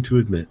going to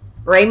admit.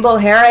 Rainbow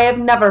hair? I have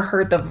never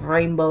heard of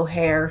rainbow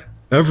hair.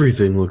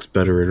 Everything looks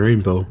better in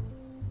rainbow.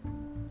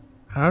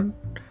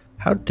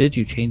 How did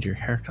you change your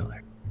hair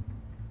color?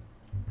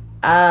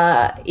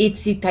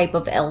 It's the type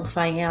of elf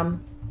I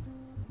am.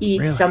 It's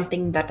Really?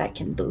 something that I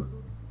can do.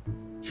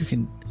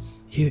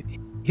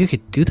 You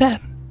could do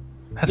that?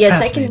 That's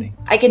Yes, fascinating.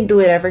 I can do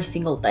it every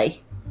single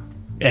day.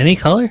 Any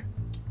color?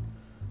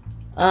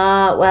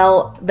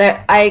 Well,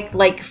 I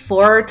like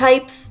 4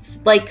 types.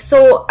 Like,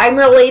 so I'm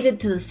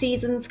related to the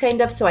seasons, kind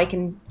of, so I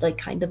can, like,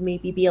 kind of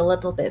maybe be a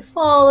little bit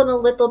fall, and a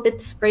little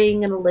bit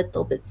spring, and a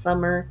little bit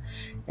summer,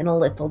 and a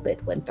little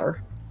bit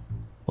winter.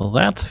 Well,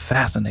 that's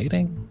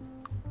fascinating.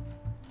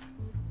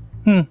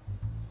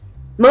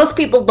 Most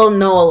people don't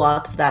know a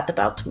lot of that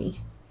about me.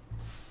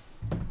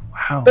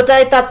 Wow. But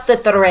I thought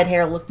that the red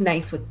hair looked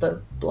nice with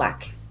the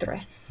black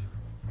dress.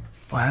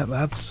 Wow,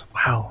 that's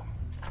wow.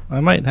 I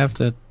might have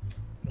to.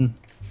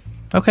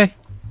 Okay.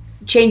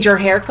 Change your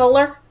hair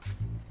color?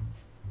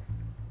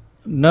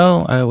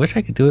 No, I wish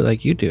I could do it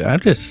like you do. I'm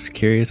just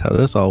curious how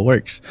this all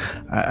works.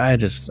 I'm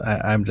just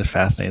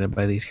fascinated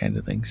by these kinds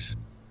of things.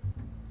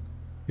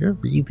 You're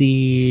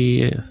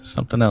really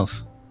something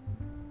else.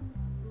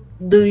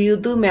 Do you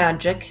do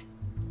magic?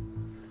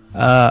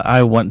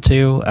 I want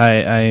to.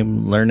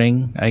 I'm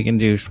learning. I can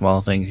do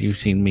small things. You've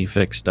seen me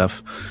fix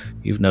stuff.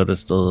 You've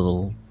noticed the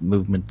little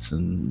movements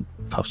and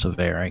puffs of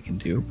air I can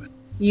do. But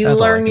You that's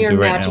all I learn can your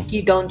do right magic, now.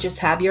 you don't just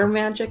have your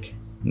magic?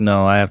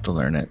 No, I have to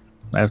learn it.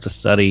 I have to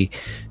study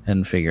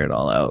and figure it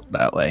all out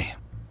that way.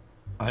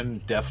 I'm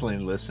definitely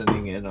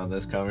listening in on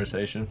this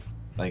conversation.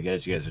 Like,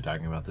 as you guys are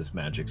talking about this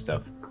magic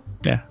stuff.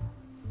 Yeah.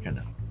 Kind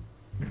of.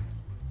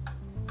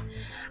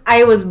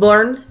 I was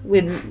born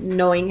with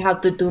knowing how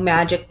to do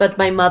magic, but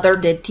my mother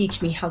did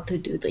teach me how to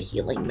do the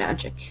healing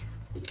magic.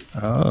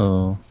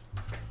 Oh.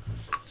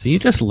 So you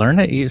just learn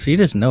it? So you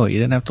just know it? You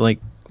didn't have to, like,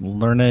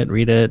 learn it,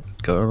 read it,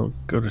 go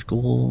to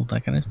school,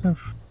 that kind of stuff?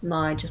 No,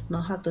 I just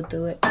know how to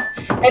do it.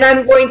 And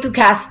I'm going to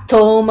cast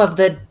Toll of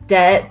the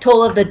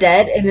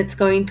Dead, and it's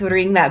going to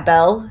ring that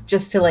bell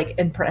just to, like,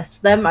 impress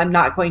them. I'm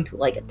not going to,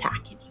 like,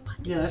 attack anybody.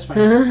 Yeah, that's fine.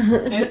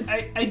 And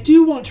I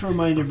do want to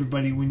remind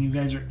everybody, when you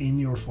guys are in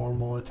your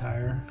formal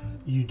attire,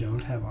 you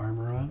don't have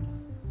armor on.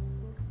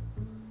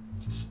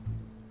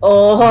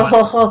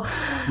 Oh,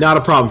 Not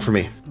a problem for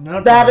me.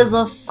 Not a that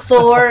problem.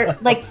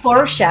 is a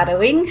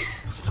foreshadowing.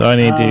 So I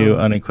need to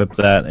unequip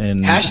that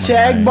and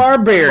Hashtag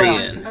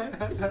barbarian.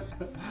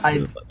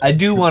 I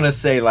do want to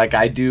say, like,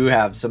 I do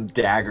have some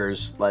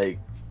daggers, like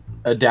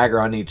a dagger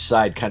on each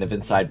side, kind of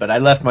inside, but I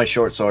left my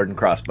short sword and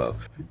crossbow,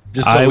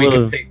 just so I we can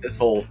would've- take this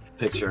whole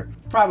picture.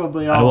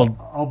 Probably I will-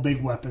 all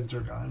big weapons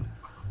are gone.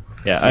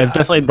 Yeah, I've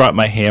definitely brought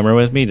my hammer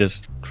with me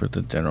just for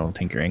the general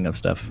tinkering of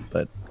stuff,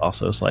 but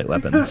also slight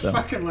weapons. So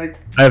Fucking like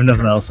I have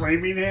nothing else.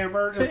 flaming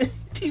hammer. Just,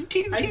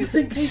 I just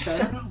think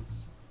I don't know.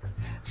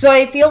 So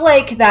I feel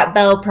like that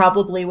bell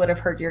probably would have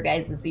hurt your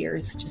guys'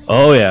 ears. Just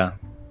Oh yeah.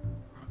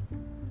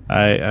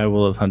 I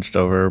will have hunched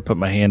over, put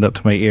my hand up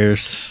to my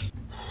ears,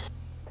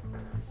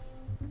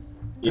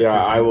 Yeah,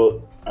 I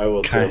will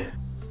too.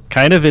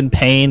 kind of in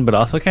pain, but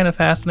also kind of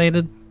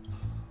fascinated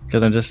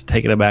because I'm just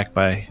taken aback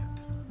by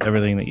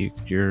everything that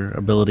your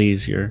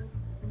abilities, your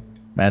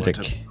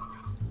magic.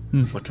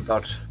 What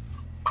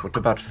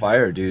about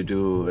fire? Do you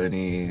do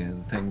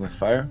anything with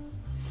fire?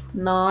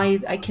 no,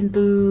 I can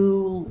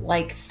do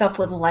like stuff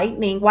with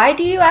lightning. Why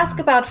do you ask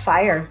about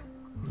fire,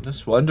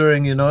 Just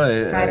wondering,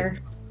 Ryder?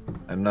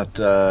 I'm not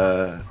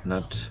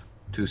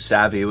too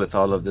savvy with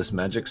all of this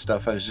magic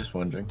stuff. I was just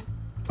wondering.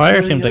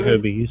 Fire seems like it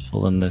would be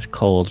useful in this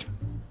cold.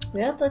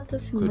 Yeah, that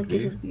does seem Could like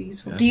be. it would be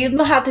useful. Yeah. Do you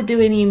know how to do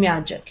any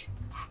magic?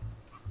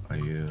 Are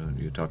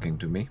you talking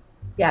to me?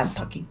 Yeah, I'm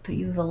talking to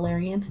you,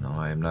 Valerian. No,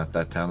 I am not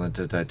that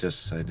talented. I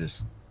just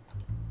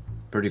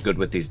pretty good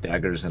with these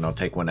daggers, and I'll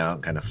take one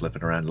out, kind of flip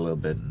it around a little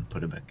bit, and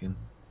put it back in.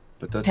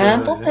 But that's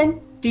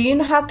Templeton, do you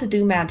know how to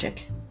do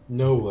magic?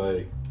 No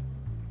way.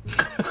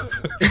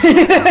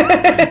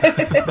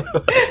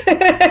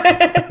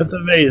 That's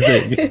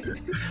amazing.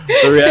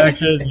 The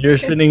reaction, you're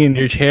spinning in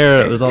your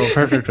chair, it was all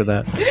perfect for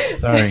that.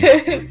 Sorry.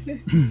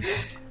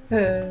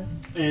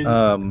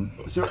 And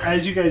so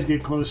as you guys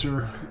get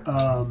closer,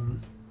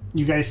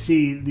 you guys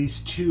see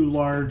these two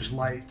large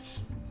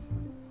lights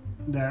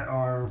that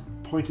are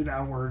pointed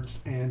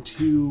outwards and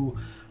two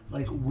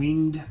like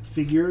winged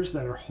figures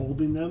that are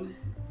holding them.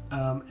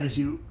 As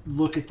you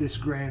look at this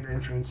grand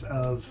entrance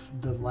of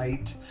the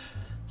Light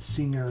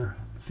Singer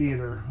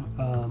Theater,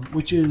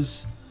 which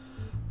is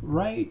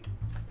right...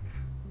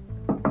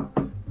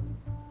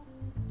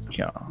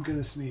 Yeah. I'm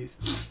gonna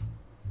sneeze.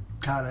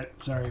 Caught it,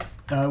 sorry.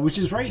 Which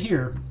is right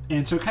here.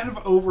 And so it kind of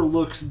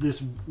overlooks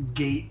this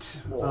gate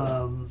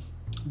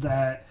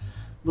that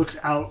looks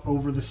out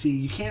over the sea.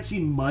 You can't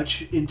see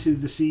much into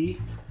the sea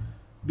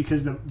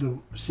because the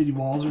city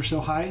walls are so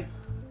high,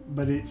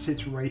 but it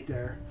sits right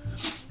there.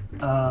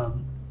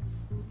 And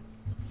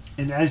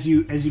as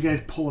you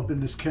guys pull up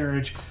in this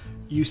carriage,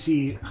 you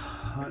see,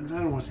 I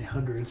don't want to say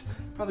hundreds,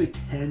 probably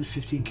 10,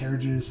 15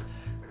 carriages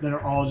that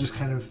are all just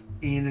kind of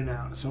in and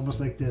out. It's almost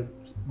like the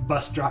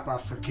bus drop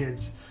off for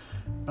kids,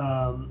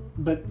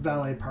 but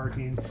valet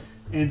parking.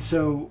 And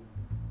so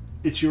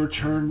it's your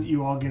turn.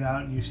 You all get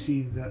out and you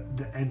see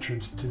the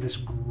entrance to this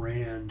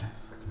grand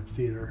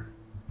theater.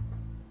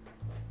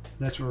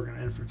 That's where we're going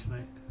to end for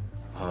tonight.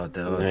 Oh,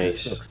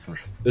 Nice.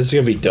 This is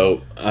gonna be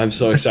dope. I'm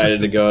so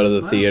excited to go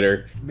to the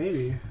theater.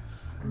 Maybe.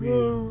 I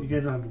mean, you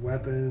guys don't have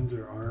weapons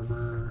or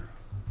armor.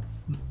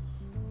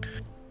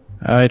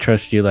 I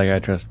trust you like I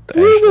trust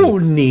We Ashley.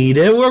 don't need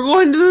it. We're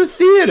going to the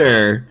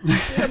theater.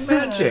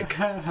 magic.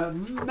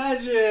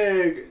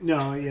 Magic!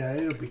 No, yeah,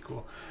 it'll be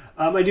cool.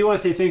 I do want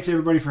to say thanks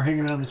everybody for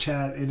hanging out in the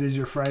chat. It is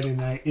your Friday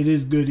night. It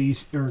is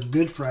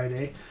Good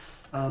Friday.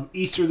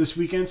 Easter this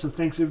weekend, so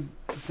thanks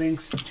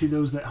to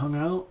those that hung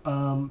out.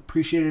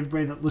 Appreciate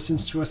everybody that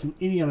listens to us in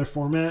any other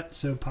format,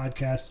 so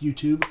podcast,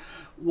 YouTube,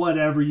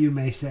 whatever you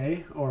may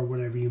say or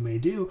whatever you may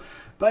do.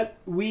 But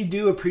we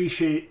do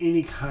appreciate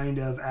any kind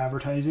of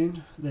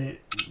advertising. That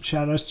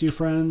shout outs to your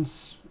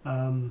friends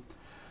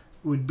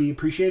would be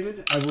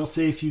appreciated. I will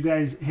say if you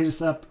guys hit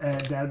us up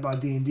at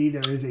Dadbod D&D,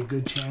 there is a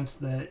good chance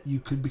that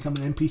you could become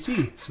an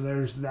NPC. So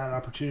there's that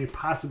opportunity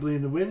possibly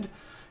in the wind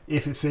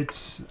if it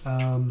fits.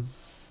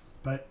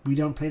 But we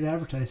don't pay to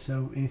advertise,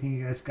 so anything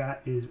you guys got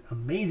is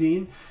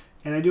amazing.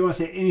 And I do want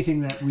to say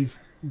anything that we've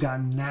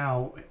gotten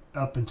now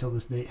up until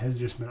this date has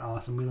just been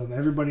awesome. We love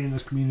everybody in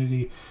this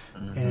community,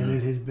 and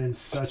it has been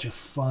such a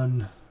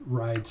fun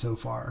ride so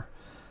far.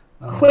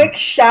 Quick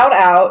shout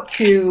out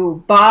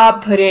to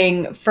Bob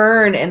putting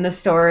Fern in the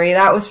story.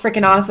 That was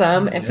freaking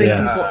awesome. And for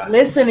Yes. people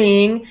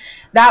listening,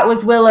 that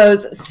was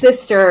Willow's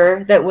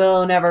sister that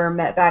Willow never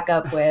met back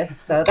up with.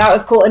 So that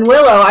was cool. And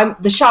Willow,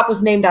 the shop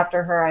was named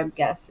after her, I'm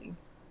guessing.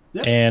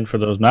 And for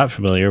those not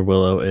familiar,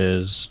 Willow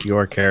is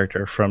your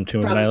character from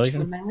Tomb of From Annihilation.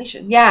 Tomb of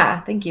Annihilation.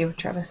 Yeah, thank you,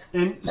 Travis.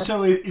 And That's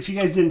so if you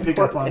guys didn't pick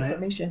up on it,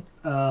 information.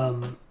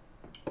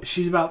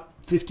 she's about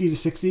 50 to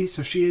 60,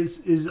 so she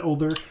is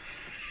older.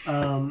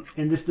 And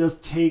this does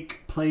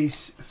take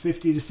place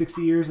 50 to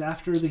 60 years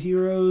after the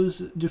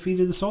heroes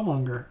defeated the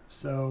Soulmonger.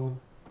 So,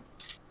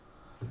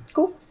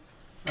 Cool.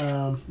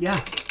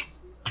 Yeah.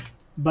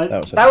 But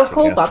That was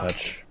cool, Bob.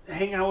 touch.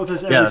 hang out with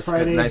us every Yeah, that's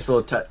Friday. good. Nice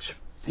little touch.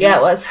 Yeah,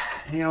 it was.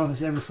 Hang out with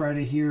us every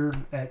Friday here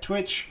at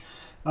Twitch.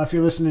 If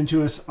you're listening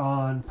to us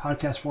on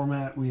podcast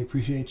format, we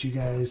appreciate you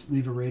guys.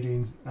 Leave a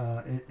rating.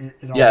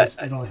 It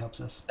only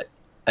helps us.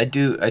 I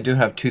do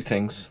have two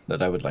things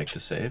that I would like to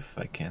say if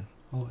I can.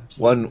 Oh,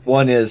 absolutely.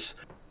 One is,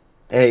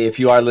 hey, if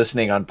you are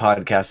listening on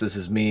podcast, this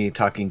is me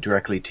talking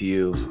directly to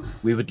you.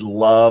 We would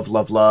love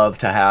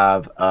to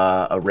have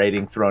a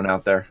rating thrown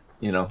out there.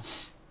 You know,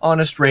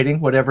 honest rating,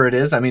 whatever it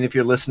is. I mean, if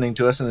you're listening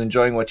to us and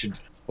enjoying what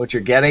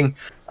you're getting,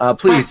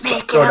 please Let's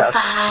make throw it a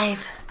that,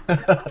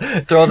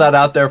 5. throw that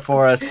out there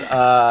for us.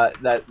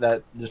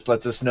 That just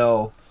lets us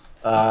know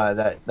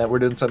that we're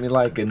doing something you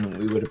like, and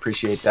we would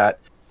appreciate that.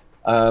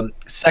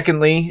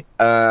 Secondly,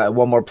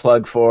 one more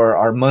plug for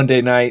our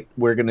Monday night.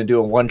 We're going to do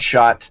a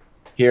one-shot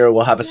here.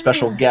 We'll have a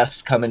special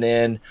guest coming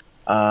in.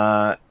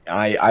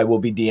 I will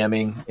be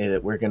DMing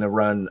it. We're going to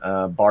run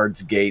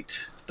Bard's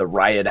Gate, the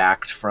Riot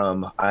Act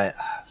from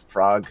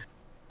Frog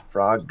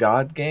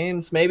God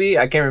Games, maybe?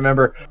 I can't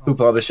remember who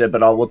published it,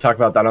 but we'll talk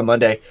about that on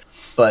Monday.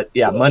 But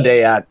yeah,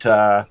 Monday at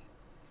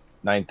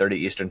 9:30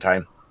 Eastern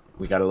Time.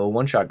 We got a little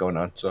one-shot going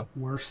on, so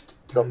Worst.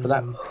 go for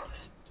that.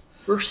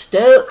 We're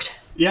stoked.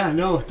 Yeah,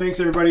 no, thanks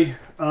everybody.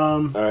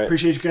 right.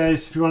 Appreciate you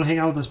guys. If you want to hang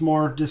out with us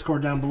more,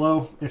 Discord down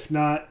below. If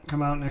not,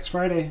 come out next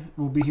Friday.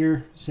 We'll be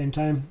here, same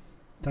time,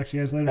 Talk to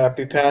you guys later.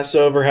 Happy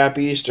Passover,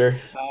 happy Easter.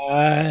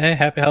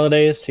 Happy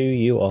holidays to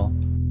you all.